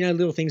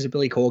little things of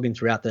Billy Corgan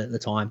throughout the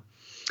time.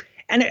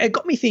 And it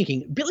got me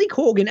thinking, Billy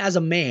Corgan as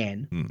a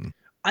man,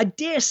 I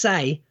dare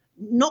say,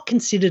 not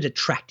considered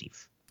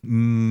attractive.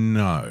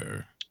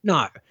 No.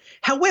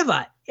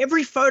 However,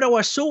 every photo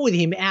I saw with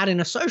him out in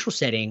a social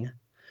setting,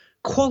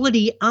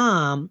 quality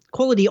on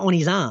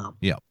his arm.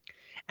 Yeah.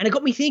 And it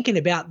got me thinking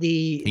about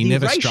the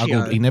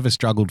ratio. He never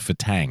struggled for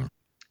tang.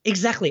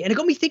 Exactly. And it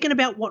got me thinking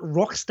about what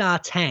rock star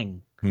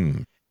tang.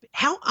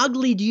 How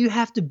ugly do you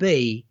have to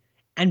be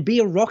and be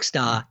a rock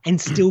star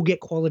and still get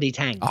quality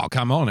tang? Oh,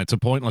 come on. It's a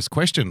pointless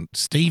question.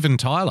 Steven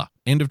Tyler.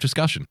 End of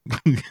discussion.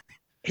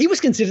 He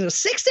was considered a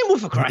sex symbol,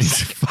 for Christ's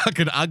He's sake.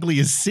 fucking ugly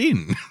as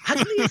sin.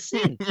 Ugly as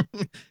sin.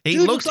 He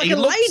Dude looks like a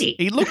lady.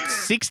 He looked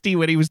 60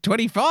 when he was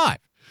 25.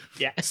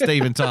 Yeah.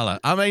 Steven Tyler.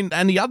 I mean,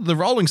 and the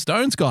Rolling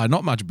Stones guy,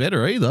 not much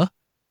better either.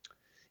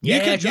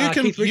 Yeah,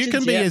 you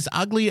can be as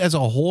ugly as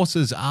a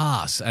horse's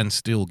ass and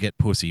still get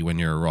pussy when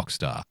you're a rock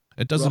star.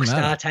 It doesn't matter.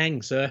 Rockstar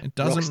tang, sir. It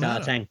doesn't Rockstar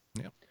matter. tang.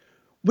 Yep.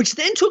 Which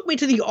then took me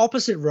to the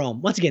opposite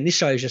realm. Once again, this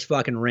show is just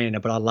fucking random,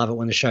 but I love it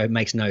when the show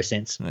makes no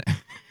sense.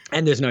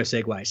 And there's no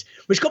segues.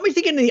 Which got me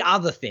thinking of the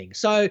other thing.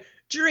 So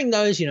during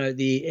those,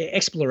 the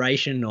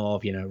exploration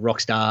of,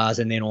 rock stars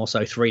and then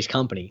also Three's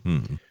Company,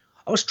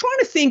 I was trying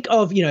to think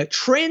of,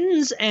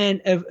 trends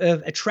and of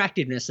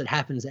attractiveness that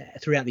happens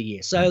throughout the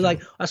year. So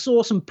like I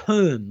saw some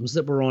perms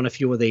that were on a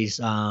few of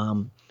these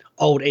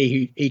old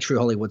True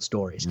Hollywood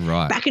stories.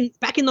 Right.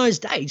 Back in those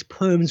days,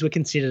 perms were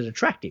considered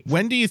attractive.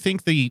 When do you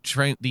think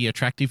the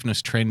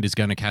attractiveness trend is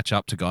going to catch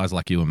up to guys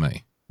like you and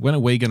me? When are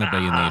we going to be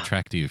in the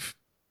attractive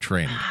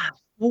trend?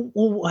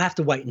 We'll have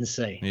to wait and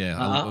see. Yeah,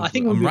 I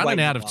think I'm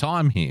running out of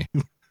time here.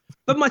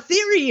 But my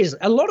theory is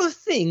a lot of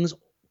things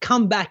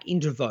come back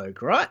into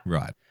vogue, right?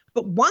 Right.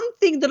 But one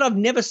thing that I've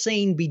never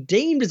seen be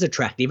deemed as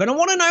attractive, and I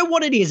want to know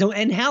what it is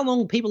and how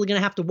long people are going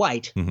to have to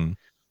wait. Mm-hmm.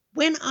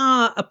 When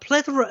are a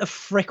plethora of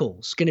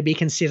freckles going to be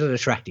considered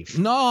attractive?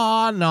 No,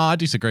 I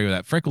disagree with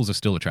that. Freckles are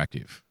still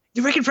attractive.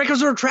 You reckon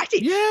freckles are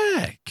attractive?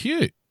 Yeah,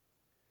 cute.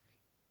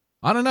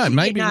 I don't know.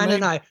 Maybe.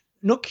 No.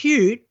 Not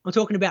cute. I'm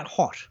talking about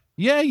hot.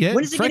 Yeah.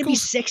 When is it going to be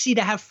sexy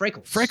to have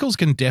freckles? Freckles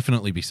can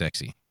definitely be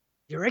sexy.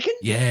 You reckon?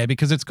 Yeah,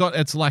 because it's got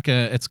like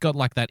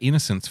that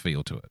innocence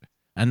feel to it,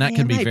 and that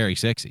can be very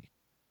sexy.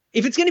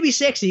 If it's going to be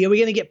sexy, are we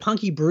going to get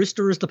Punky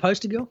Brewster as the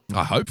poster girl?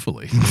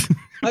 Hopefully.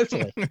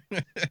 Hopefully.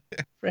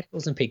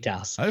 Freckles and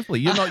pigtails.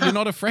 Hopefully. You're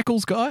not a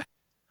freckles guy?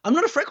 I'm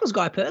not a freckles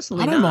guy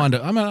personally. I don't mind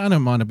it. I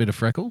don't mind a bit of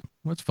freckle.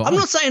 That's fine. I'm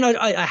not saying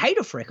I hate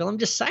a freckle. I'm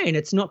just saying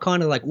it's not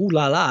kind of like, ooh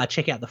la la,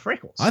 check out the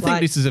freckles. I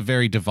think this is a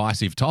very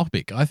divisive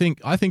topic. I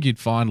think you'd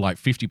find like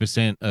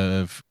 50%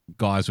 of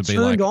guys would be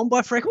turned on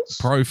by freckles,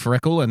 pro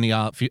freckle, and the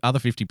other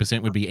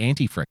 50% would be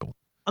anti freckle.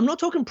 I'm not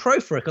talking pro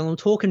freckle. I'm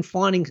talking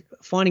finding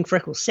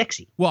freckles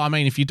sexy. Well, I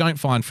mean, if you don't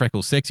find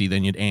freckles sexy,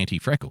 then you'd anti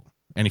freckle,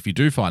 and if you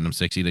do find them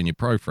sexy, then you're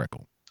pro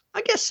freckle.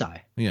 I guess so.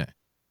 Yeah.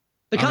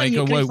 But can't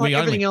you find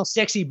everything else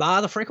sexy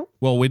bar the freckle?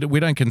 Well, we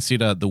don't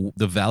consider the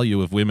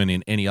value of women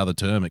in any other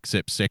term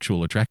except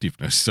sexual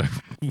attractiveness. So,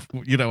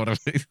 you know what I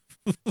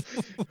mean?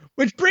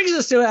 Which brings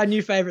us to our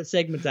new favourite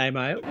segment,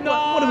 Damo.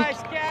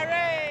 Nice, Gary!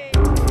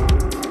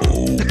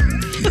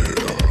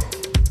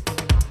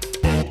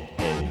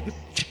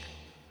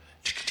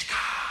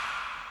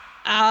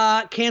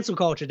 Cancel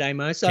culture,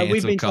 Damo. So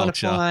we've been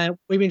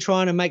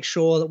trying to make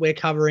sure that we're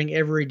covering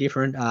every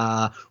different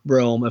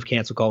realm of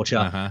cancel culture.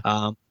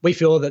 Uh-huh. We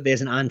feel that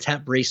there's an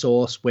untapped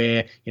resource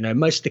where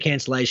most of the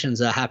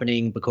cancellations are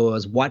happening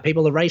because white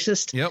people are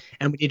racist. Yep.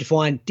 And we need to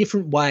find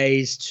different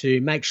ways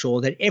to make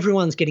sure that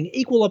everyone's getting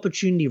equal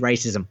opportunity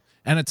racism.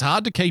 And it's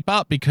hard to keep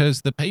up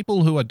because the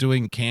people who are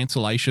doing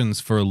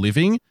cancellations for a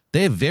living,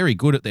 they're very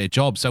good at their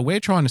job. So we're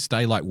trying to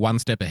stay like one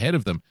step ahead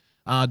of them.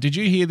 Did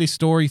you hear this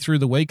story through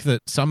the week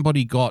that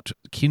somebody got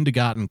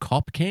Kindergarten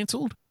Cop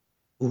cancelled?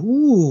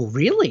 Ooh,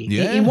 really?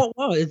 Yeah. In what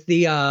was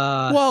the?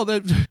 Well,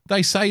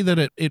 they say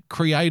that it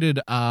created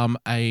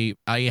a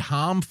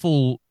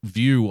harmful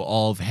view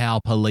of how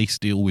police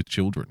deal with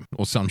children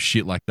or some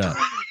shit like that.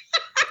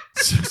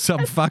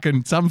 some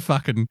fucking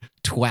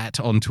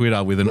twat on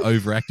Twitter with an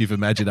overactive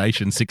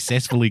imagination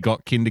successfully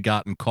got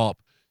Kindergarten Cop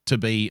to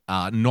be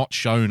not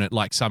shown at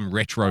like some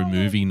retro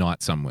movie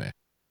night somewhere.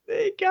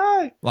 There you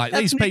go. Like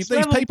That's these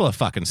people are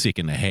fucking sick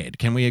in the head.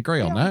 Can we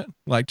agree on that?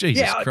 Like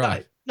Jesus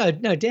Christ.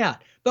 No doubt.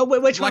 But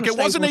we're trying Like to it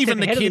wasn't even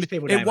the kid.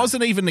 People, it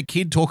wasn't even the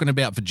kid talking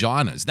about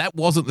vaginas. That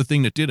wasn't the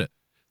thing that did it.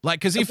 Like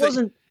because if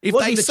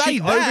they say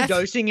that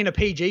overdosing in a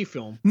PG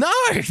film. No,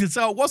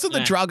 so it wasn't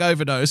the drug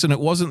overdose, and it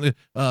wasn't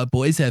the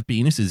boys have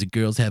penises and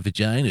girls have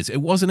vaginas.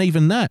 It wasn't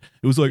even that.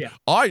 It was like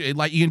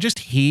you can just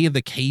hear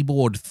the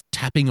keyboard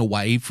tapping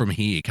away from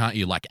here, can't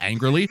you? Like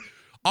angrily.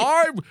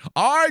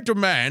 I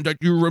demand that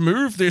you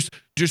remove this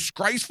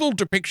disgraceful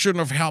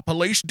depiction of how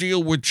police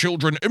deal with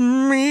children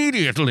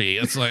immediately.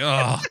 It's like,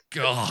 oh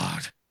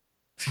God.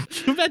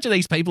 Imagine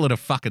these people at a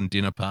fucking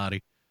dinner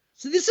party.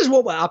 So this is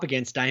what we're up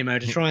against, Damo,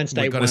 to try and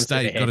stay one step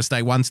ahead. Got to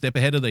stay one step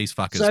ahead of these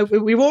fuckers. So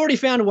we've already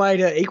found a way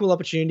to equal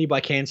opportunity by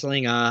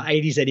cancelling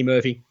 80s Eddie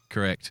Murphy.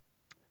 Correct.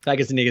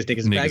 Faggots and niggers,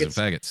 niggers and Niggers faggots.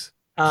 and faggots.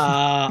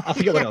 I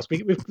forget what else.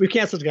 We've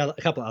cancelled a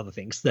couple of other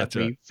things that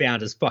we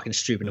found as fucking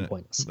stupid and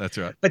pointless. That's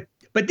right.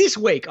 But this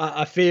week,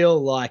 I feel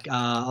like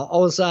I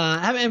was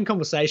having a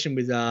conversation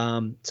with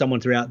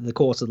someone throughout the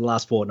course of the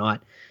last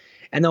fortnight,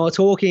 and they were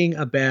talking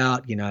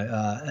about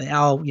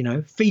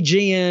our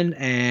Fijian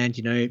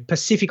and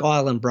Pacific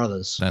Island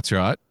brothers. That's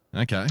right.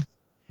 Okay.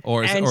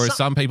 Or as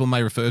some people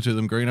may refer to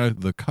them, Greeno,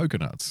 the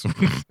coconuts.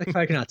 The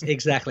coconuts,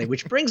 exactly.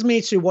 Which brings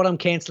me to what I'm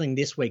cancelling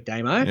this week,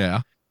 Damo.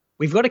 Yeah.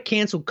 We've got to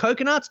cancel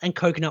coconuts and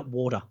coconut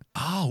water.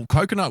 Oh,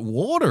 coconut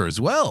water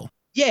as well.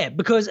 Yeah,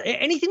 because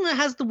anything that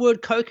has the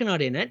word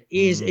coconut in it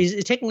is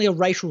technically a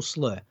racial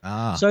slur.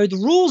 So the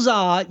rules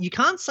are you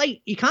can't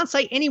say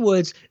any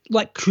words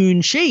like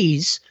coon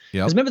cheese.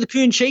 Because remember the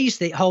coon cheese,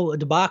 the whole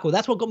debacle.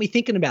 That's what got me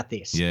thinking about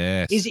this.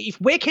 Yes. Is if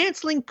we're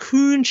cancelling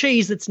coon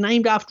cheese that's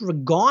named after a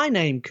guy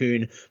named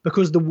Coon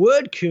because the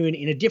word coon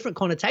in a different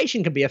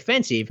connotation can be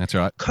offensive. That's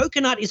right.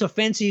 Coconut is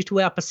offensive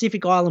to our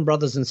Pacific Island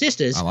brothers and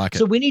sisters. I like it.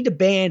 So we need to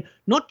ban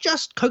not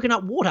just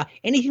coconut water,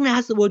 anything that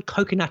has the word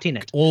coconut in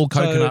it. All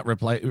coconut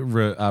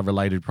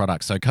related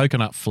products. So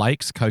coconut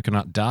flakes,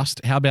 coconut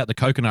dust. How about the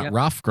coconut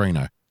rough,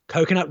 Greeno?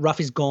 Coconut rough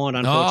is gone,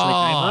 unfortunately,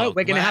 Damo.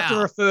 We're going to have to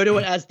refer to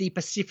it as the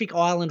Pacific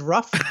Island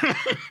rough.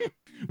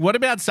 What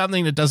about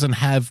something that doesn't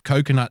have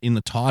coconut in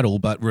the title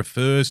but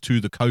refers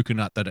to the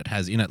coconut that it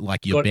has in it,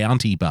 like your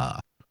Bounty bar?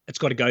 It's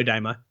got to go,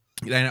 Damo.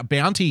 And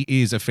Bounty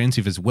is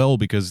offensive as well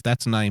because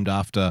that's named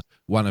after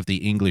one of the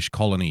English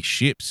colony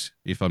ships,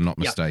 if I'm not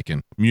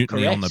mistaken.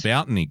 Mutiny on the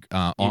Bounty.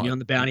 Mutiny on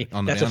the Bounty.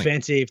 That's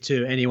offensive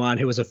to anyone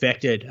who was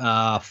affected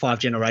 5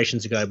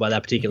 generations ago by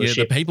that particular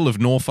ship. The people of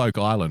Norfolk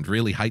Island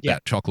really hate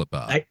that chocolate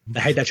bar. They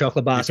hate that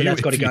chocolate bar, so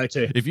that's got to go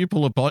too. If you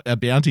pull a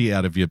Bounty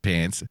out of your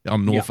pants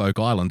on Norfolk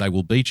Island, they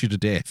will beat you to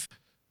death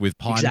with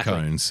pine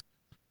cones.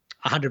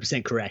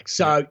 100% correct.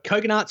 So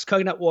coconuts,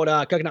 coconut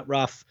water, coconut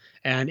rough,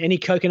 and any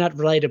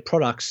coconut-related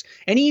products,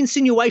 any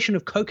insinuation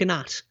of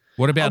coconut.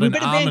 What about an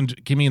almond?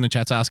 Kimmy in the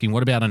chat's asking,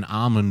 what about an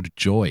almond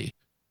joy?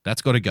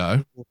 That's got to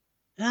go.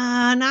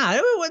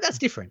 No, that's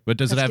different. But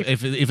does it have,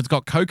 if it's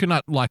got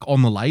coconut like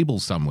on the label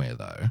somewhere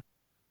though?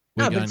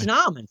 No, but it's an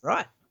almond,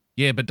 right?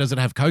 Yeah, but does it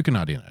have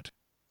coconut in it?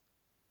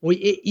 Well,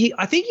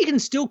 I think you can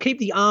still keep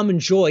the almond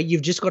joy.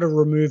 You've just got to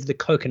remove the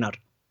coconut.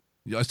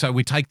 So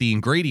we take the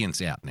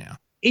ingredients out now.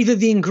 Either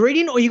the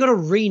ingredient or you got to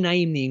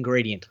rename the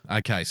ingredient.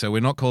 Okay, so we're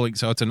not calling.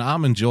 So it's an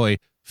almond joy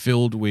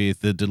filled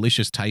with the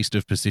delicious taste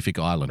of Pacific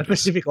Islanders.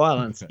 Pacific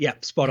Islands, yeah,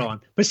 spot on.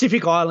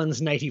 Pacific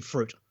Islands native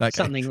fruit,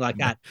 something like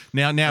that.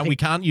 Now we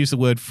can't use the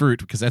word fruit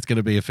because that's going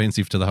to be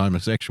offensive to the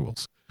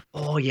homosexuals.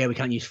 Oh yeah, we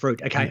can't use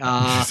fruit. Okay,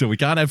 so we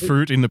can't have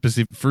fruit in the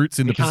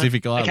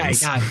Pacific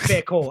Islands. Okay, no,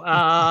 fair call.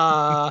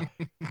 Can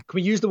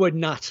we use the word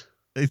nut?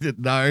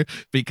 No,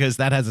 because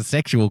that has a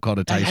sexual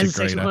connotation. That has a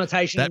sexual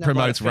connotation. That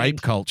promotes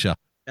rape culture.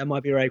 That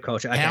might be rape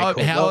culture. Okay,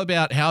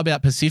 how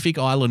about Pacific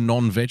Island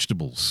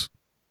non-vegetables?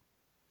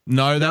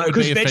 No, that would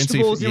be offensive. Because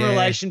vegetables in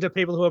relation to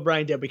people who are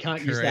brain dead, we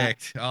can't use that.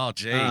 Correct. Oh,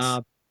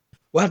 jeez.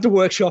 We'll have to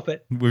workshop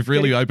it. We've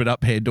really opened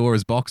up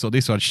Pandora's box on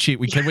this one. Shit,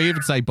 can we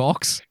even say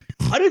box?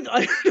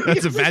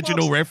 That's a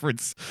vaginal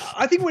reference.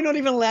 I think we're not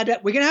even allowed to.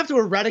 We're going to have to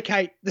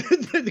eradicate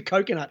the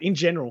coconut in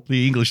general.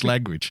 The English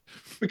language.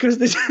 Because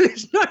there's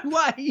no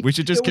way. We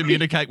should just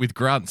communicate with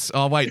grunts.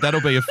 Oh, wait,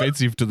 that'll be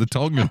offensive to the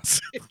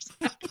Tongans.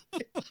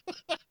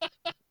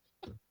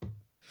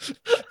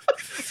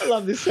 I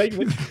love this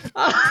segment.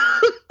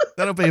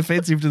 That'll be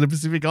offensive to the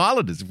Pacific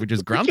Islanders if we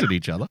just grunt at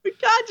each other. We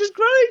can't just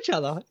grunt at each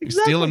other. Exactly.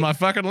 You're stealing my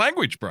fucking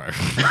language, bro.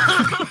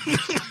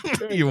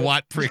 You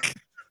white prick.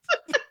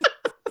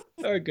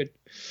 Very good.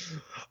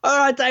 All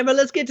right, Damon,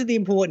 let's get to the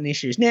important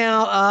issues.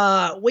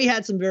 Now, we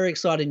had some very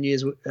exciting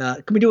news.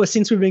 Can we do a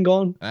since we've been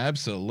gone?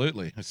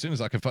 Absolutely. As soon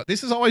as I can find.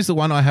 This is always the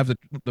one I have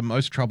the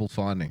most trouble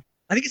finding.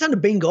 I think it's under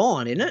been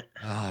gone, isn't it?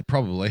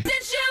 Probably.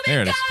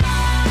 There it is.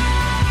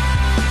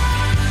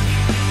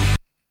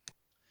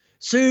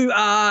 So,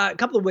 a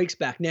couple of weeks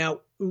back now,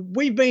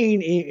 we've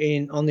been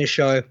in on this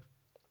show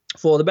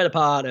for the better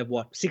part of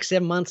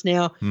 6-7 months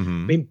now.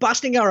 Mm-hmm. Been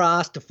busting our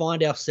ass to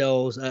find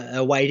ourselves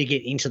a way to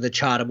get into the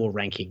Chartable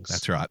rankings.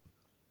 That's right.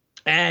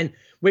 And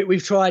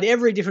we've tried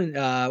every different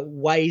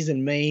ways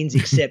and means,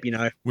 except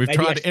we've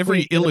tried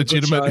every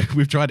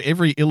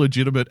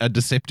illegitimate and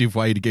deceptive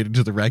way to get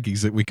into the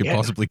rankings that we could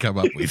possibly come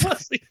up with.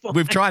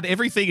 We've tried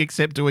everything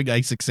except doing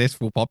a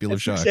successful popular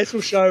show.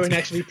 Successful show and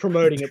actually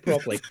promoting it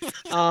properly.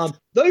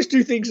 Those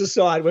two things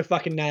aside, we're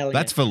fucking nailing it.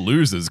 That's for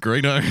losers,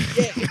 Greeno.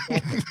 Yeah,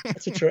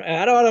 that's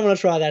I don't want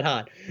to try that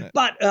hard.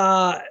 But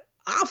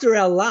after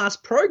our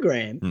last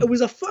program, it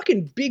was a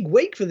fucking big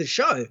week for the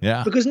show.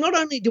 Yeah. Because not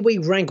only did we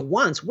rank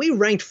once, we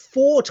ranked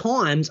 4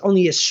 times on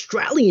the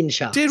Australian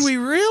charts. Did we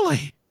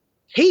really?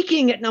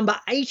 Peaking at number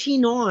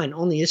 89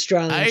 on the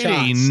Australian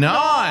 89.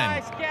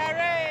 Nice,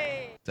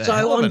 Gary. So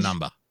hell of a on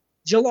number.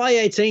 July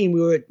 18,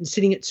 we were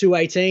sitting at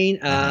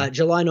 218.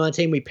 July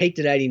 19, we peaked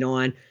at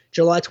 89.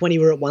 July 20,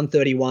 we were at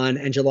 131.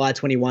 And July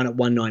 21 at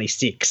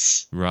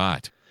 196.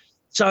 Right.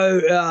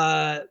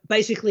 So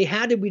basically,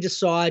 how did we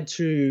decide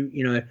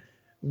to,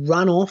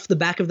 run off the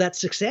back of that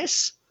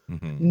success?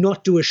 Mm-hmm.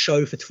 Not do a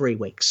show for 3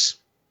 weeks.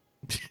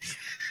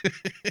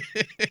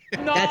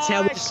 That's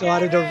how we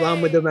decided to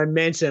run with the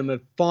momentum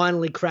of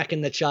finally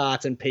cracking the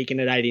charts and peaking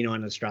at 89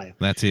 in Australia.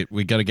 That's it.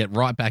 We got to get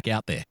right back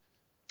out there.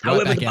 Right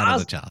However, back out of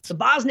the charts. The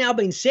bar's now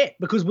been set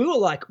because we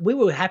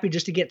were happy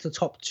just to get to the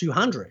top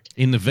 200.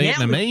 In the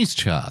Vietnamese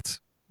charts.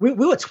 We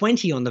were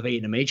 20 on the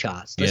Vietnamese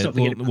charts. Let's not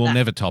forget about we'll that.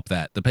 never top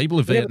that. The people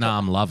of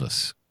Vietnam love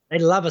us. They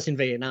love us in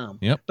Vietnam.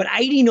 Yep. But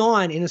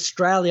 89 in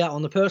Australia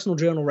on the Personal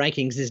Journal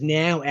rankings is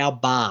now our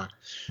bar.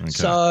 Okay.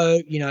 So,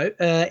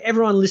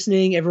 everyone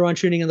listening, everyone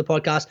tuning in the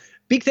podcast,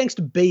 big thanks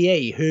to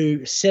BE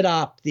who set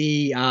up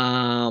the,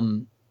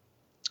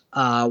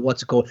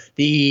 what's it called?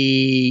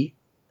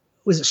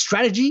 Was it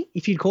strategy,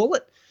 if you'd call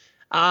it,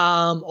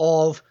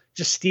 of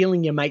just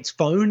stealing your mate's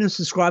phone and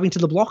subscribing to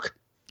the block?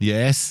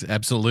 Yes,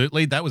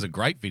 absolutely. That was a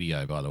great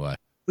video, by the way.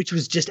 Which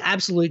was just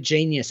absolute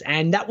genius,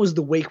 and that was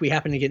the week we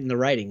happened to get in the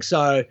rating.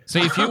 So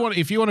if you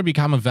want to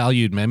become a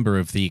valued member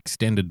of the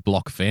extended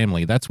block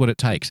family, that's what it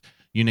takes.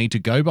 You need to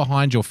go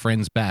behind your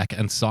friend's back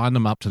and sign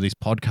them up to this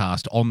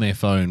podcast on their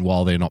phone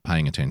while they're not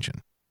paying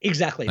attention.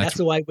 Exactly, that's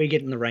the way we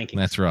get in the rankings.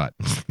 That's right.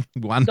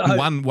 one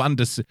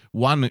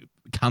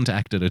cunt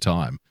act at a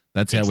time.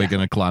 That's how we're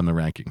going to climb the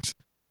rankings.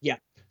 Yeah.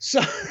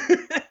 So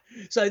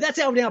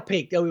that's how we now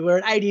peaked. We're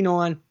at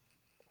 89.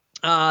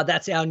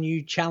 That's our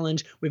new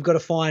challenge. We've got to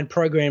find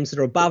programs that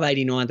are above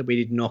 89 that we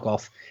did knock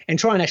off and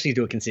try and actually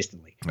do it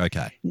consistently.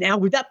 Okay. Now,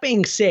 with that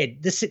being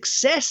said, the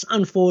success,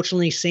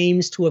 unfortunately,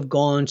 seems to have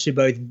gone to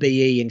both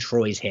BE and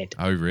Troy's head.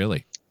 Oh,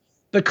 really?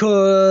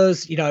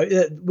 Because,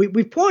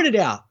 we've pointed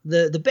out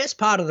the best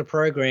part of the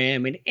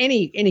program in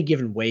any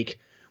given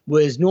week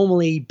was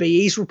normally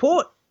BE's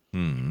report.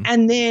 Hmm.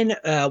 And then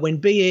when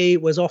BE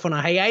was off on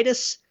a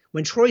hiatus,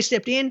 when Troy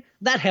stepped in,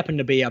 that happened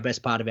to be our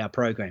best part of our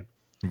program.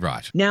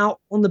 Right. Now,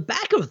 on the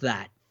back of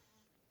that,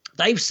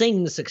 they've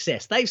seen the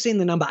success. They've seen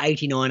the number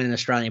 89 in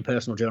Australian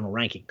Personal Journal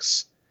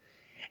rankings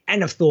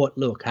and have thought,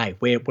 look, hey,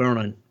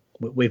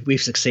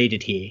 we've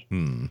succeeded here.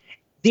 Hmm.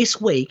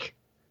 This week,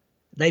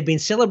 they've been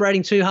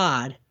celebrating too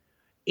hard,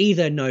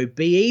 either no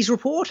BE's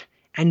report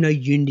and no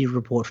Unity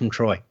report from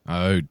Troy.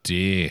 Oh,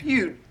 dear.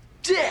 You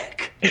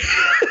dick!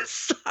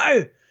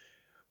 So,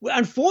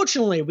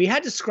 unfortunately, we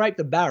had to scrape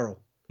the barrel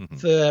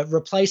for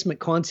replacement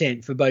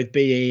content for both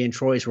BE and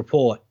Troy's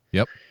report.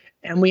 Yep.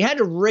 And we had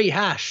to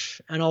rehash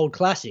an old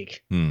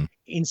classic in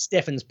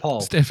Stefan's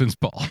poll. Stefan's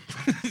poll.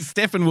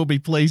 Stefan will be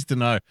pleased to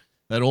know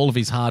that all of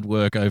his hard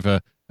work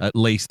over at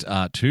least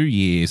 2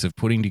 years of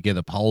putting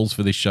together polls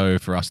for this show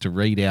for us to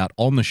read out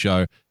on the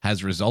show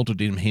has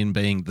resulted in him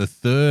being the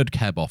 3rd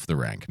cab off the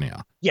rank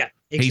now. Yeah,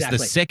 exactly.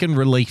 He's the 2nd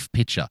relief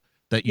pitcher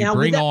that you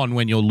bring on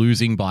when you're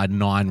losing by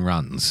 9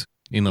 runs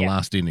in the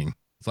last inning.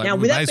 It's like, now,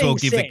 we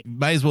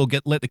may as well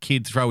let the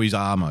kid throw his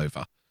arm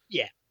over.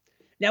 Yeah.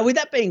 Now, with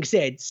that being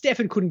said,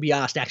 Stefan couldn't be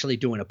asked actually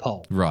doing a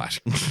poll. Right.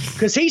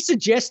 Because he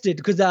suggested,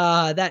 because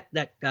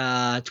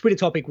that Twitter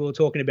topic we were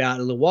talking about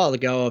a little while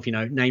ago of,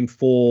 name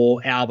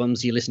 4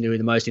 albums you listen to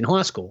the most in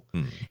high school.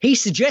 He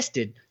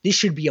suggested this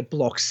should be a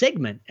block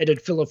segment.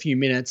 It'd fill a few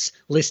minutes.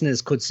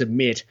 Listeners could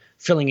submit,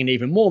 filling in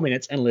even more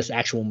minutes and less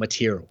actual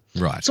material.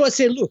 Right. So I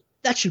said, look,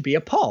 that should be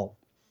a poll.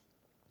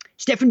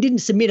 Stefan didn't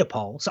submit a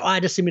poll, so I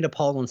had to submit a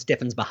poll on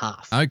Stefan's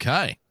behalf.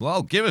 Okay.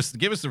 Well, give us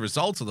the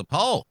results of the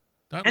poll.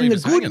 Don't leave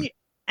us hanging.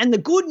 And the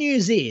good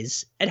news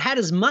is it had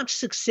as much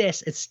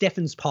success as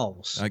Stefan's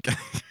polls. Okay.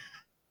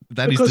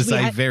 That is to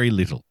say very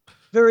little.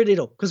 Very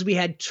little, because we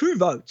had 2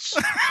 votes.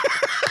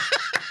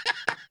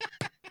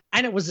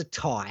 And it was a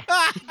tie.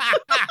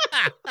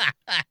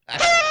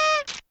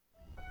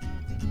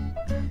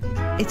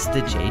 It's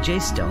the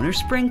JJ Stoner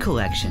Spring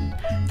Collection,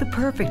 the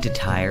perfect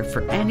attire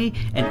for any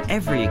and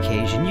every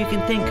occasion you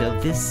can think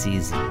of this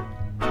season.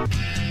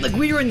 Like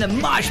when you're in the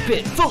mosh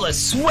pit full of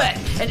sweat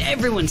and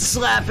everyone's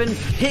slapping,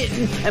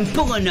 hitting, and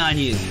pulling on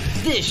you.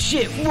 This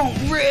shit won't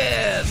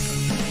rip!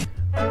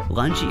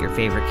 Lunch at your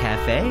favorite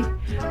cafe?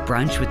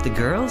 Brunch with the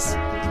girls?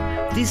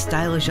 These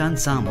stylish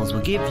ensembles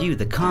will give you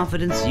the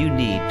confidence you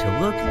need to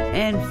look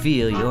and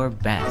feel your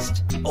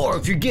best. Or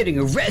if you're getting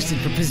arrested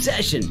for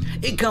possession,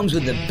 it comes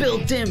with a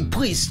built-in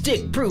police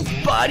stick-proof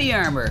body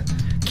armor.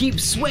 Keep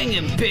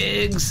swinging,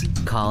 pigs!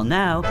 Call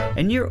now,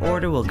 and your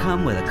order will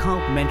come with a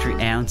complimentary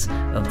ounce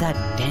of that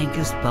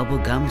dankest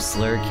bubblegum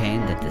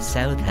slurricane that the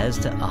South has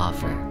to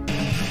offer.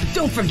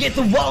 Don't forget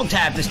the wall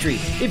tapestry!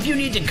 If you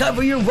need to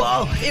cover your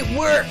wall, it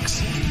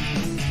works!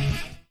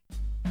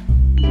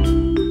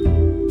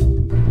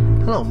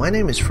 Hello, my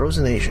name is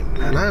Frozen Asian,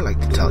 and I'd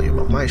like to tell you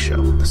about my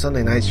show, The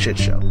Sunday Night Shit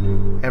Show,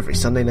 every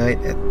Sunday night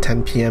at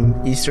 10 p.m.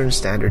 Eastern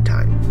Standard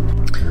Time.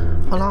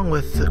 Along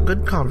with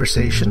good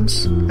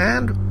conversations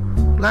and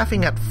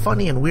laughing at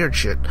funny and weird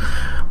shit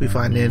we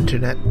find on the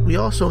internet, we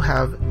also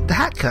have the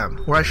Hat Cam,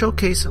 where I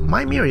showcase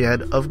my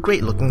myriad of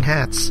great-looking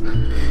hats.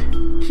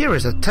 Here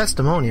is a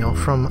testimonial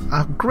from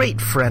a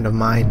great friend of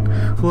mine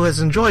who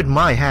has enjoyed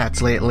my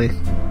hats lately.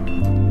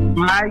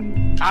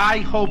 I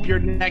hope your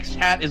next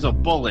hat is a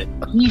bullet.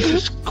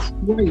 Jesus Christ,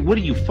 what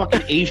are you,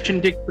 fucking Asian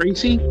Dick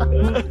Tracy?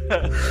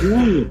 What's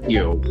wrong with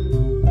you?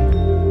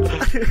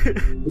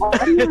 Why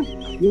do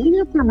you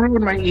have to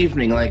ruin my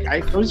evening? Like,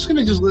 I was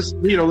gonna just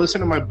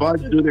listen to my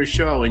buds do their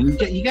show, and you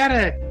just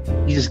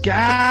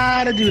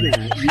gotta do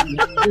that. You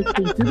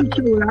do the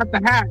show without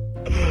the hat.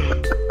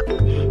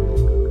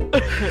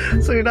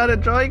 So you're not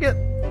enjoying it?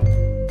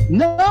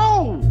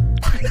 No!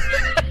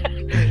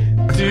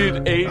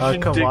 Dude,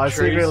 Asian come Dick on,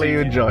 Tracy. secretly you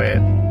enjoy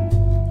it.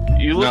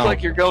 You look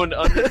like you're going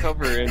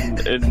undercover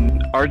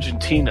in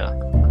Argentina,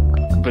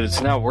 but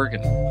it's not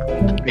working.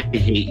 I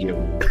hate you.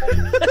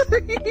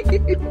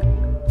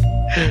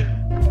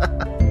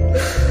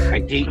 I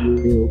hate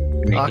you.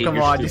 Oh,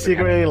 come on, you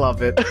secretly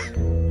love it.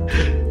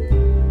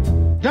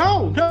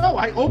 No,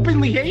 I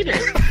openly hate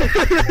it.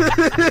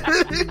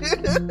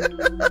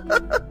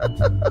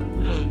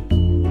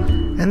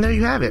 And there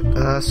you have it.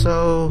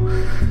 So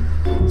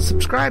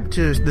subscribe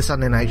to the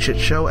Sunday Night Shit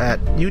Show at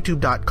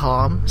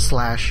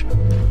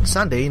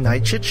youtube.com/Sunday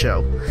Night Shit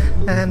Show.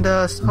 And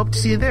hope to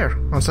see you there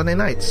on Sunday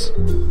nights.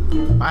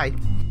 Bye.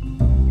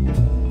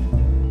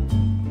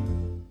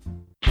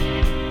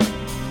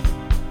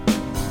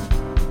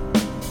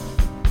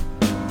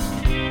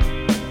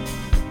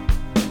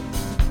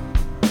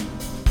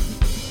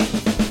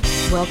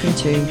 Welcome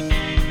to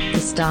The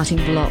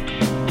Starting Block.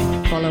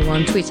 Follow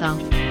on Twitter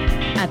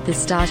at The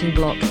Starting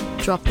Block.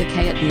 Drop the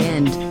K at the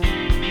end.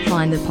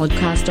 Find the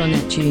podcast on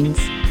iTunes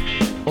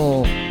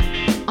or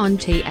on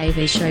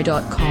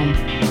tavshow.com.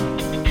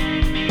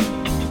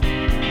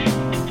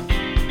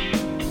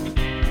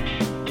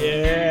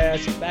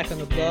 Yes, back on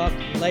the block.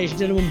 Ladies and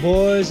gentlemen,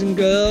 boys and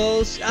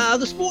girls.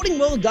 The sporting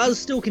world does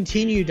still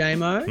continue,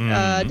 Damo,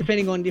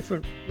 depending on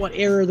what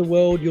area of the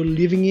world you're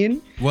living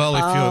in. Well,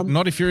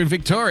 if you're in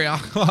Victoria.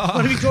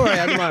 Not in Victoria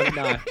at the moment,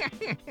 no.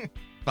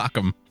 Fuck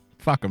them.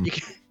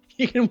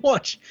 You can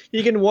watch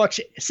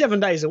 7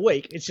 days a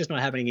week. It's just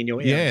not happening in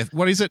your area. Yeah,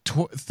 what is it?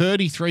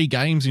 33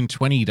 games in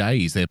 20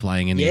 days they're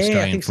playing in the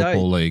Australian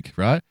Football League,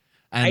 right?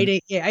 And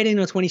 18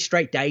 or 20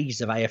 straight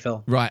days of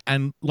AFL. Right,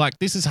 and like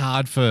this is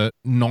hard for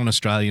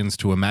non-Australians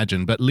to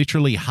imagine, but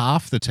literally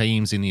half the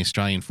teams in the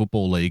Australian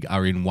Football League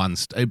are in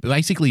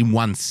basically in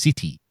one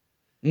city,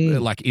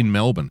 like in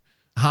Melbourne.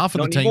 Half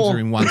of the teams are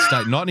in one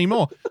state. Not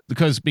anymore,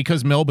 because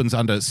Melbourne's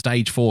under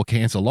stage 4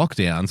 cancer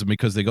lockdowns, and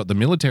because they got the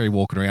military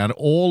walking around,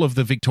 all of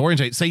the Victorian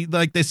teams. See,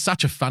 like there's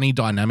such a funny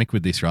dynamic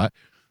with this, right?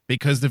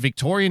 Because the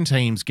Victorian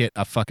teams get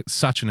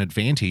such an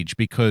advantage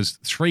because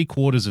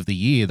 3/4 of the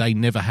year they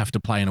never have to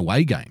play an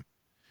away game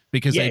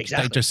because they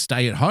just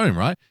stay at home,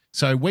 right?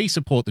 So we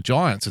support the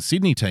Giants, a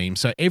Sydney team.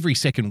 So every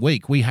second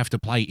week we have to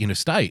play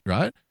interstate,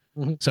 right?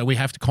 Mm-hmm. So we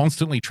have to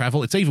constantly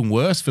travel. It's even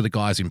worse for the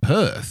guys in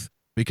Perth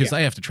because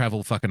they have to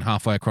travel fucking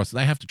halfway across.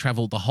 They have to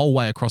travel the whole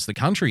way across the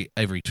country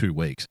every 2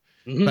 weeks.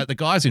 Mm-hmm. But the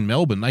guys in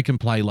Melbourne, they can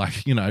play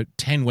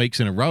 10 weeks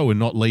in a row and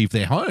not leave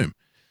their home.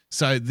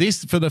 So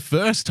this, for the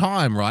first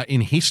time, right, in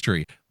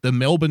history, the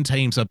Melbourne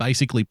teams are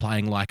basically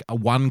playing like a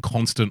one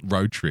constant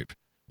road trip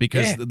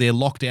because they're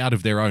locked out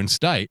of their own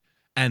state.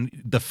 And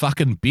the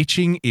fucking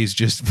bitching is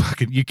just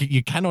fucking,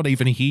 you cannot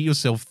even hear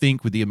yourself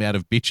think with the amount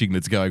of bitching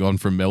that's going on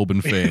from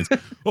Melbourne fans.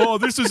 Oh,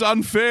 this is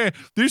unfair.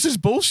 This is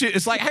bullshit.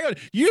 It's like, hang on,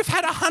 you've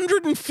had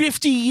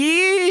 150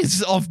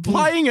 years of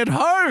playing at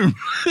home.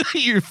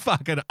 You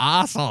fucking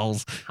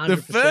assholes. 100%. The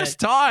first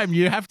time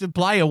you have to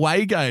play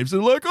away games,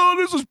 they're like, oh,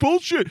 this is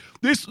bullshit.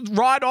 This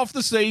right off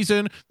the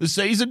season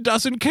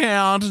doesn't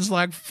count. It's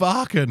like,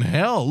 fucking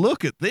hell,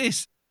 look at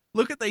this.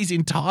 Look at these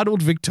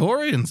entitled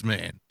Victorians,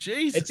 man.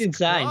 Jesus, it's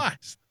insane.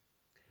 Christ.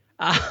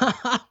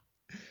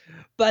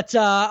 But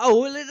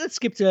let's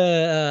skip to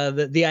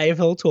the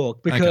AFL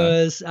talk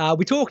because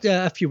we talked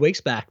a few weeks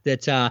back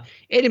that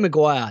Eddie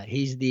Maguire,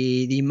 he's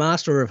the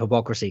master of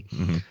hypocrisy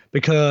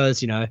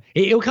because,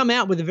 he'll come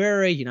out with a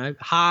very,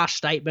 harsh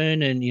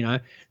statement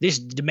and, this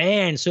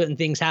demands certain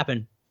things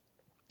happen.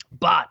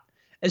 But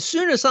as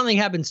soon as something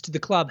happens to the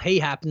club he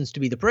happens to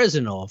be the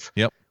president of,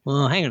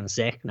 well, hang on a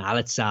sec. No,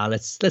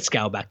 let's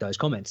scale back those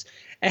comments.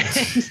 And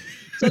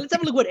so let's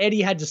have a look what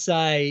Eddie had to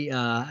say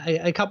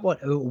a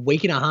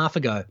week and a half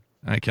ago.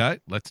 Okay,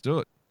 let's do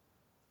it.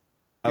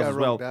 What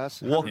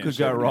could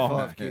go wrong?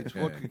 What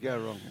could go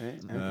wrong?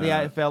 The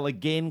AFL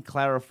again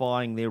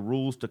clarifying their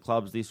rules to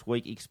clubs this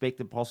week.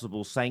 Expected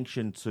possible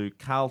sanction to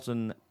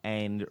Carlton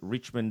and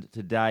Richmond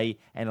today,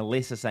 and a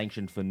lesser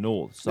sanction for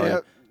North.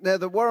 So. Now,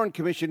 the Warren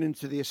Commission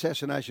into the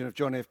assassination of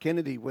John F.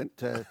 Kennedy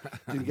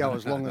didn't go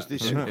as long as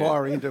this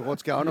inquiry into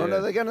what's going on.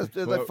 Are they going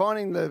to? They're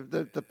finding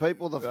the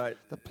people, the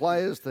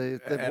players,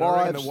 the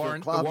wives, the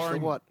clubs, or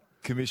what?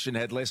 Commission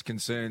had less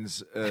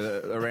concerns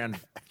around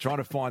trying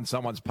to find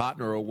someone's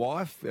partner or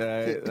wife.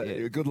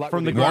 Good luck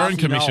from with the Warren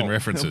Commission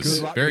references.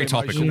 Very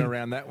topical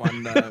around that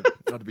one. Not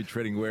to be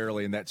treading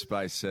warily in that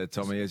space,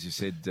 Tommy. As you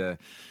said,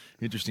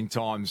 interesting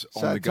times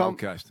on the Gold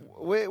Coast.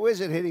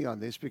 Where's it heading on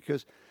this?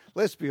 Because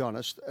let's be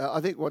honest.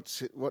 I think what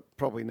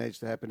probably needs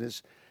to happen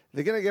is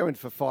they're going to go in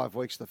for 5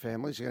 weeks. The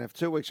families are going to have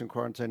 2 weeks in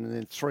quarantine and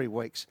then 3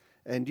 weeks.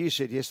 And you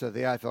said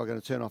yesterday the AFL are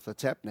going to turn off the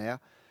tap now.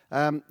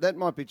 That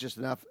might be just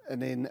enough,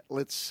 and then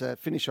let's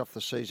finish off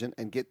the season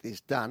and get this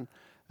done.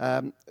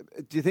 Do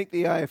you think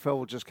the AFL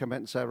will just come out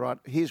and say, right,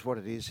 here's what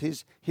it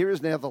is. Here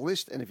is now the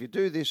list, and if you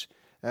do this,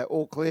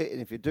 all clear,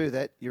 and if you do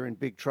that, you're in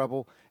big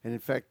trouble. And in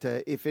fact,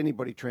 if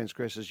anybody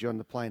transgresses, you're on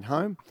the plane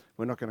home.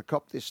 We're not going to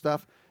cop this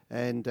stuff.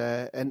 And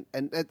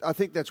I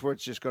think that's where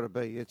it's just got to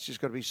be. It's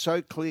just got to be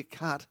so clear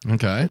cut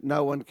that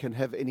no one can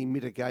have any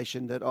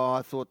mitigation that,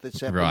 I thought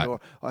this happened, or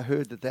I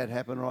heard that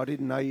happened, or I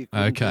didn't know you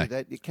couldn't do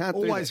that. You can't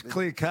always do that.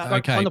 Clear cut.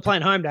 Okay. On the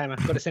plane home, Damo.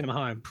 Got to send him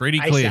home. Pretty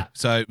clear.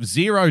 So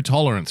 0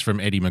 tolerance from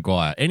Eddie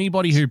Maguire.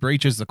 Anybody who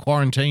breaches the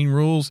quarantine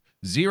rules,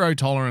 0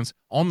 tolerance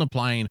on the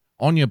plane,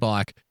 on your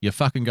bike, you're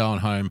fucking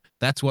going home.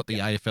 That's what the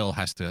AFL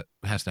has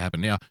to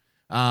happen. Now,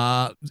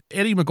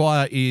 Eddie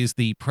Maguire is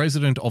the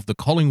president of the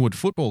Collingwood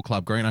Football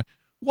Club, Greeno.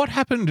 What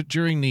happened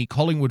during the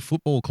Collingwood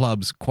Football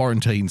Club's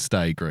quarantine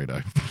stay,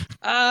 Greeno?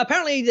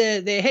 Apparently,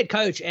 their head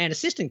coach and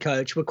assistant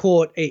coach were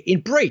caught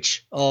in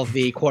breach of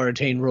the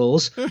quarantine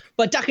rules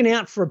by ducking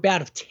out for a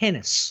bout of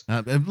tennis.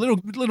 A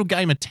little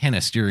game of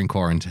tennis during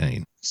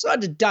quarantine.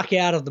 Decided to duck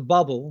out of the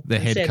bubble. The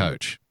head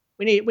coach.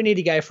 We need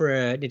to go for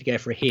a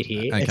hit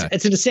here. Okay.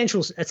 It's an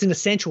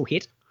essential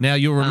hit. Now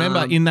you'll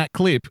remember in that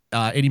clip,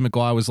 Eddie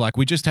Maguire was like,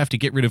 "We just have to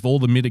get rid of all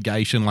the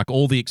mitigation, like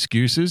all the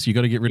excuses. You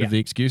got to get rid of the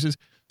excuses."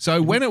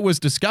 So when it was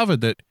discovered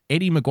that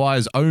Eddie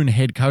Maguire's own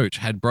head coach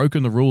had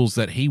broken the rules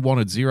that he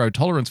wanted 0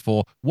 tolerance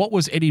for, what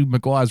was Eddie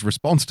Maguire's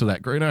response to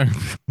that,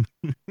 Greeno?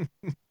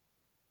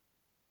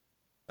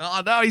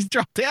 Oh no, he's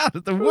dropped out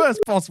at the worst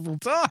possible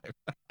time.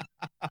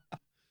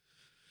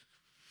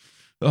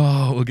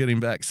 Oh, we'll get him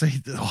back.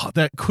 See,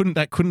 that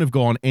couldn't have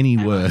gone any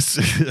worse.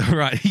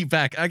 Right, he's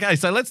back. Okay,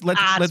 so let's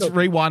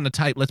rewind the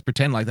tape. Let's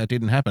pretend like that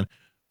didn't happen.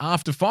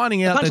 After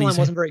finding out that he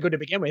wasn't very good to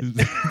begin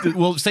with.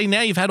 Well, see,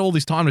 now you've had all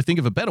this time to think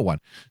of a better one.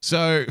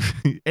 So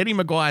Eddie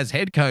Maguire's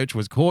head coach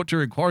was caught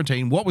during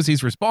quarantine. What was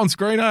his response,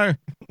 Greeno?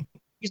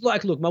 He's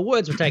like, look, my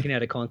words were taken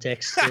out of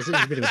context. There's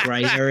a bit of a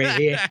grey area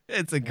here.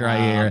 It's a grey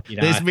area.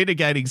 There's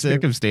mitigating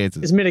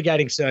circumstances. There's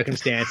mitigating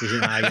circumstances,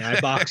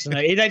 Bucks. And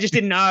they just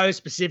didn't know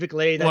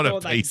specifically. They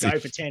thought they could go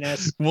for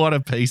tennis. What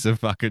a piece of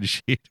fucking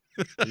shit.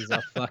 He's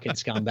a fucking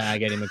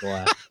scumbag, Eddie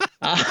Maguire.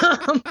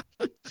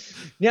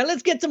 Now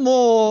let's get to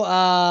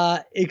more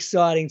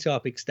exciting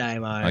topics,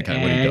 Damo. Okay,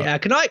 what do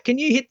you got? Can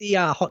you hit the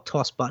hot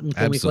toss button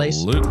for me,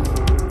 please? Absolutely.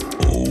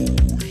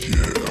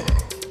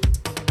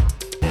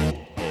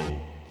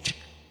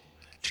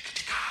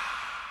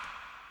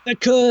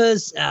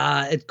 Because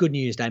it's good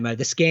news, Damo.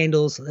 The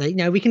scandals,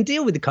 we can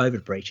deal with the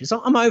COVID breaches.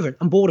 I'm over it.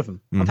 I'm bored of them.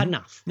 I've had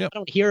enough. I don't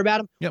want to hear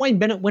about them. Wayne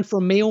Bennett went for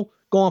a meal,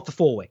 gone for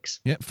 4 weeks.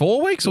 Yeah,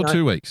 4 weeks or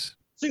 2 weeks?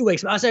 2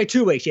 weeks. I say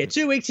 2 weeks. Yeah,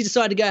 2 weeks. He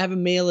decided to go have a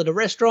meal at a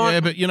restaurant. Yeah,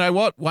 but you know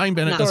what? Wayne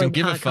Bennett doesn't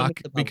give a fuck.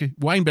 Because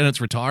Wayne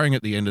Bennett's retiring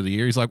at the end of the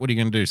year. He's like, "What are you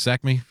going to do?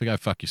 Sack me? Go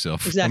fuck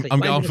yourself." Exactly. I'm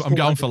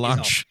going for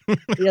lunch.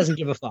 He doesn't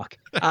give a fuck.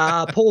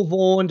 Paul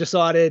Vaughan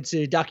decided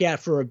to duck out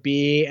for a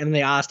beer, and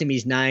they asked him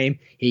his name.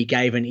 He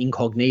gave an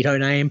incognito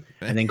name,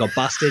 and then got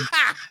busted.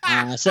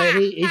 So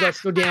he got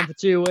stood down for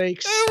 2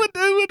 weeks.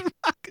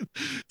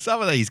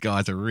 Some of these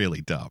guys are really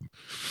dumb.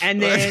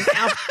 And then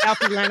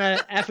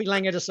Alfie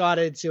Langer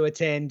decided to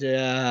attend.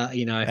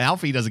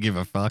 Alfie doesn't give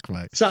a fuck,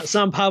 mate.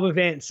 Some pub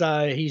event,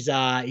 so he's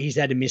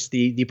had to miss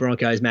the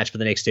Broncos match for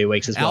the next 2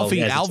 weeks as well.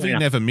 Alfie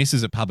never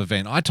misses a pub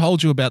event. I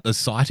told you about the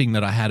sighting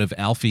that I had of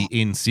Alfie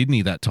in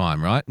Sydney that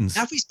time, right? And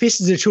Alfie's pissed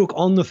as a chook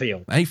on the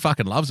field. He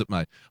fucking loves it,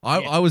 mate.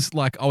 I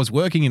was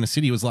working in a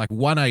city. It was like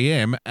 1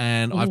 a.m.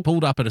 and I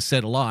pulled up at a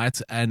set of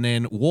lights, and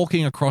then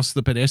walking across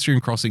the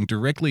pedestrian crossing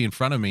directly in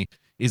front of me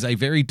is a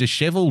very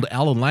disheveled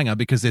Alan Langer,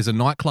 because there's a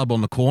nightclub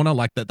on the corner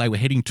like that they were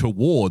heading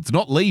towards,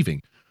 not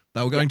leaving.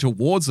 They were going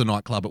towards the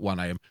nightclub at 1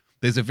 a.m.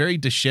 There's a very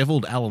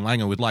disheveled Alan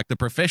Langer with like the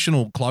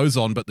professional clothes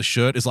on, but the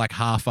shirt is like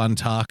half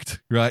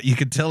untucked, right? You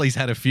can tell he's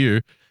had a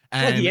few.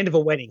 It's like the end of a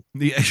wedding.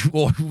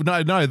 Well,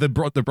 no, the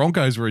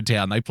Broncos were in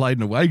town. They played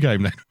an away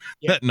game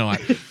that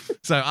night.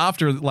 So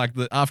after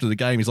the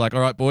game, he's like, all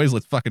right, boys,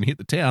 let's fucking hit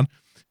the town.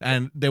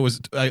 And there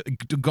was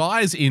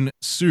guys in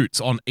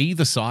suits on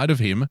either side of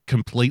him,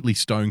 completely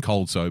stone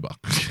cold sober.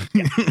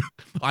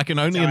 I can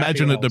only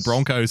imagine that the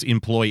Broncos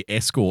employ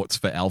escorts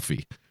for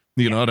Alfie.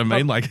 You know what I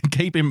mean? Like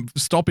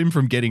stop him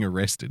from getting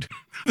arrested.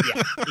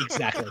 Yeah,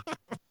 exactly.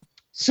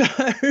 So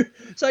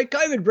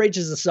COVID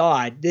breaches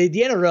aside, the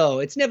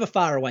NRL, it's never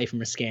far away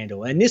from a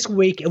scandal. And this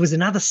week, it was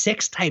another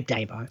sex tape,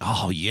 Davo.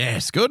 Oh,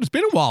 yes. Good. It's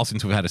been a while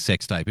since we've had a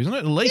sex tape, isn't it?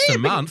 At least a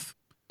month.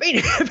 Been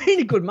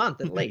a good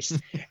month, at least.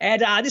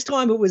 And this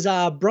time it was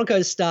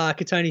Broncos star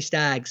Katoni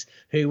Staggs,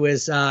 who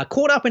was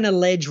caught up in an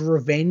alleged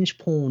revenge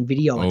porn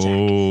video attack.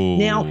 Oh.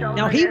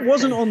 Now he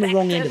wasn't on the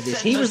wrong end of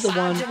this. He was the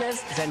one.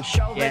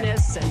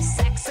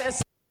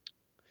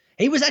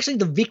 He was actually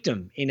the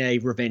victim in a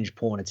revenge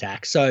porn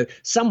attack. So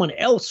someone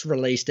else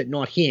released it,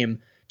 not him,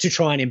 to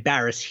try and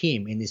embarrass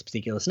him in this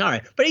particular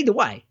scenario. But either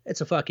way, it's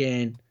a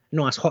fucking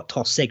nice hot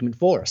toss segment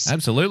for us.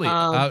 Absolutely.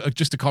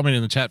 Just a comment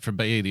in the chat from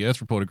BE, the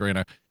Earth Reporter,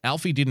 Greeno.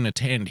 Alfie didn't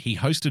attend. He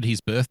hosted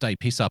his birthday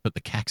piss up at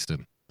the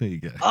Caxton. There you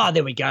go. Oh,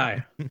 there we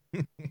go.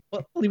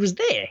 Well, he was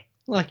there.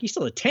 Like, he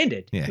still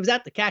attended. Yeah. He was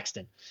at the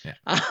Caxton.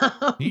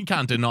 Yeah. You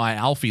can't deny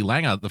Alfie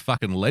Langer, the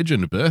fucking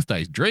legend of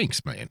birthday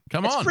drinks, man.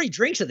 Come on. It's free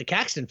drinks at the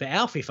Caxton for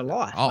Alfie for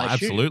life. Oh,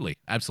 absolutely.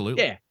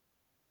 Absolutely.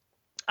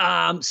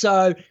 Yeah.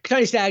 So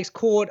Katoni Staggs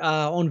caught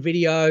on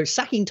video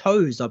sucking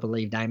toes, I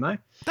believe, Damo.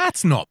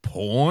 That's not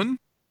porn.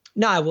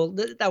 No, well,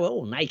 they were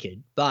all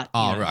naked, but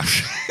right.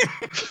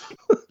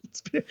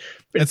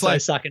 it's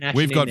like sucking action.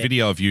 We've got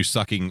video of you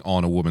sucking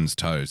on a woman's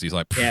toes. He's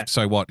like,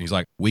 so what? And he's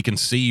like, we can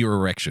see your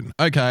erection.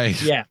 Okay.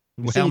 Yeah.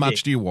 How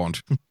much do you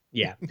want?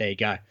 Yeah, there you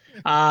go.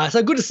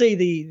 So good to see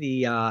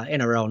the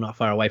NRL not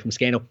far away from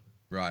scandal.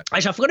 Right.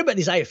 Actually, I forgot about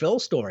this AFL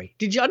story.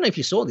 I don't know if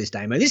you saw this,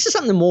 Damo. This is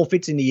something that more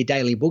fits into your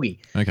daily boogie.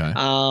 Okay.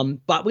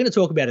 But we're going to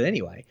talk about it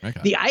anyway. Okay.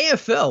 The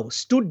AFL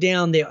stood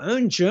down their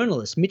own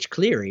journalist, Mitch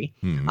Cleary,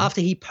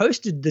 after he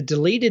posted the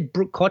deleted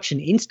Brooke Cochin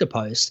Insta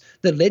post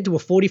that led to a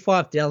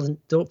 $45,000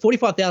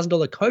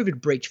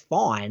 COVID breach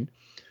fine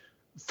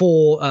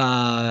for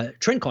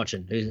Trent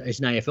Cotchin, who's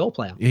an AFL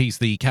player. He's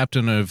the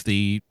captain of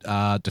the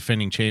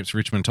defending champs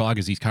Richmond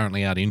Tigers. He's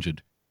currently out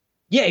injured.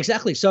 Yeah,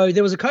 exactly. So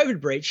there was a COVID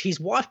breach. His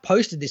wife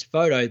posted this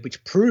photo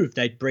which proved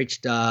they'd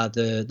breached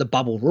the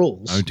bubble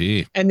rules. Oh,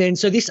 dear. And then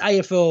so this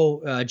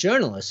AFL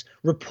journalist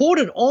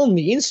reported on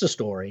the Insta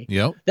story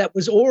that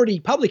was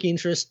already public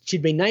interest.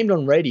 She'd been named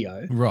on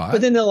radio. Right.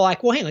 But then they're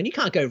like, well, hang on, you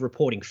can't go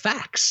reporting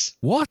facts.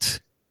 What?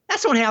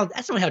 That's not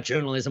how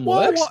journalism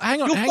works.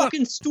 Hang on. You're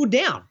fucking stood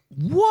down.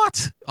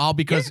 What? Oh,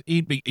 because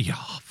he'd be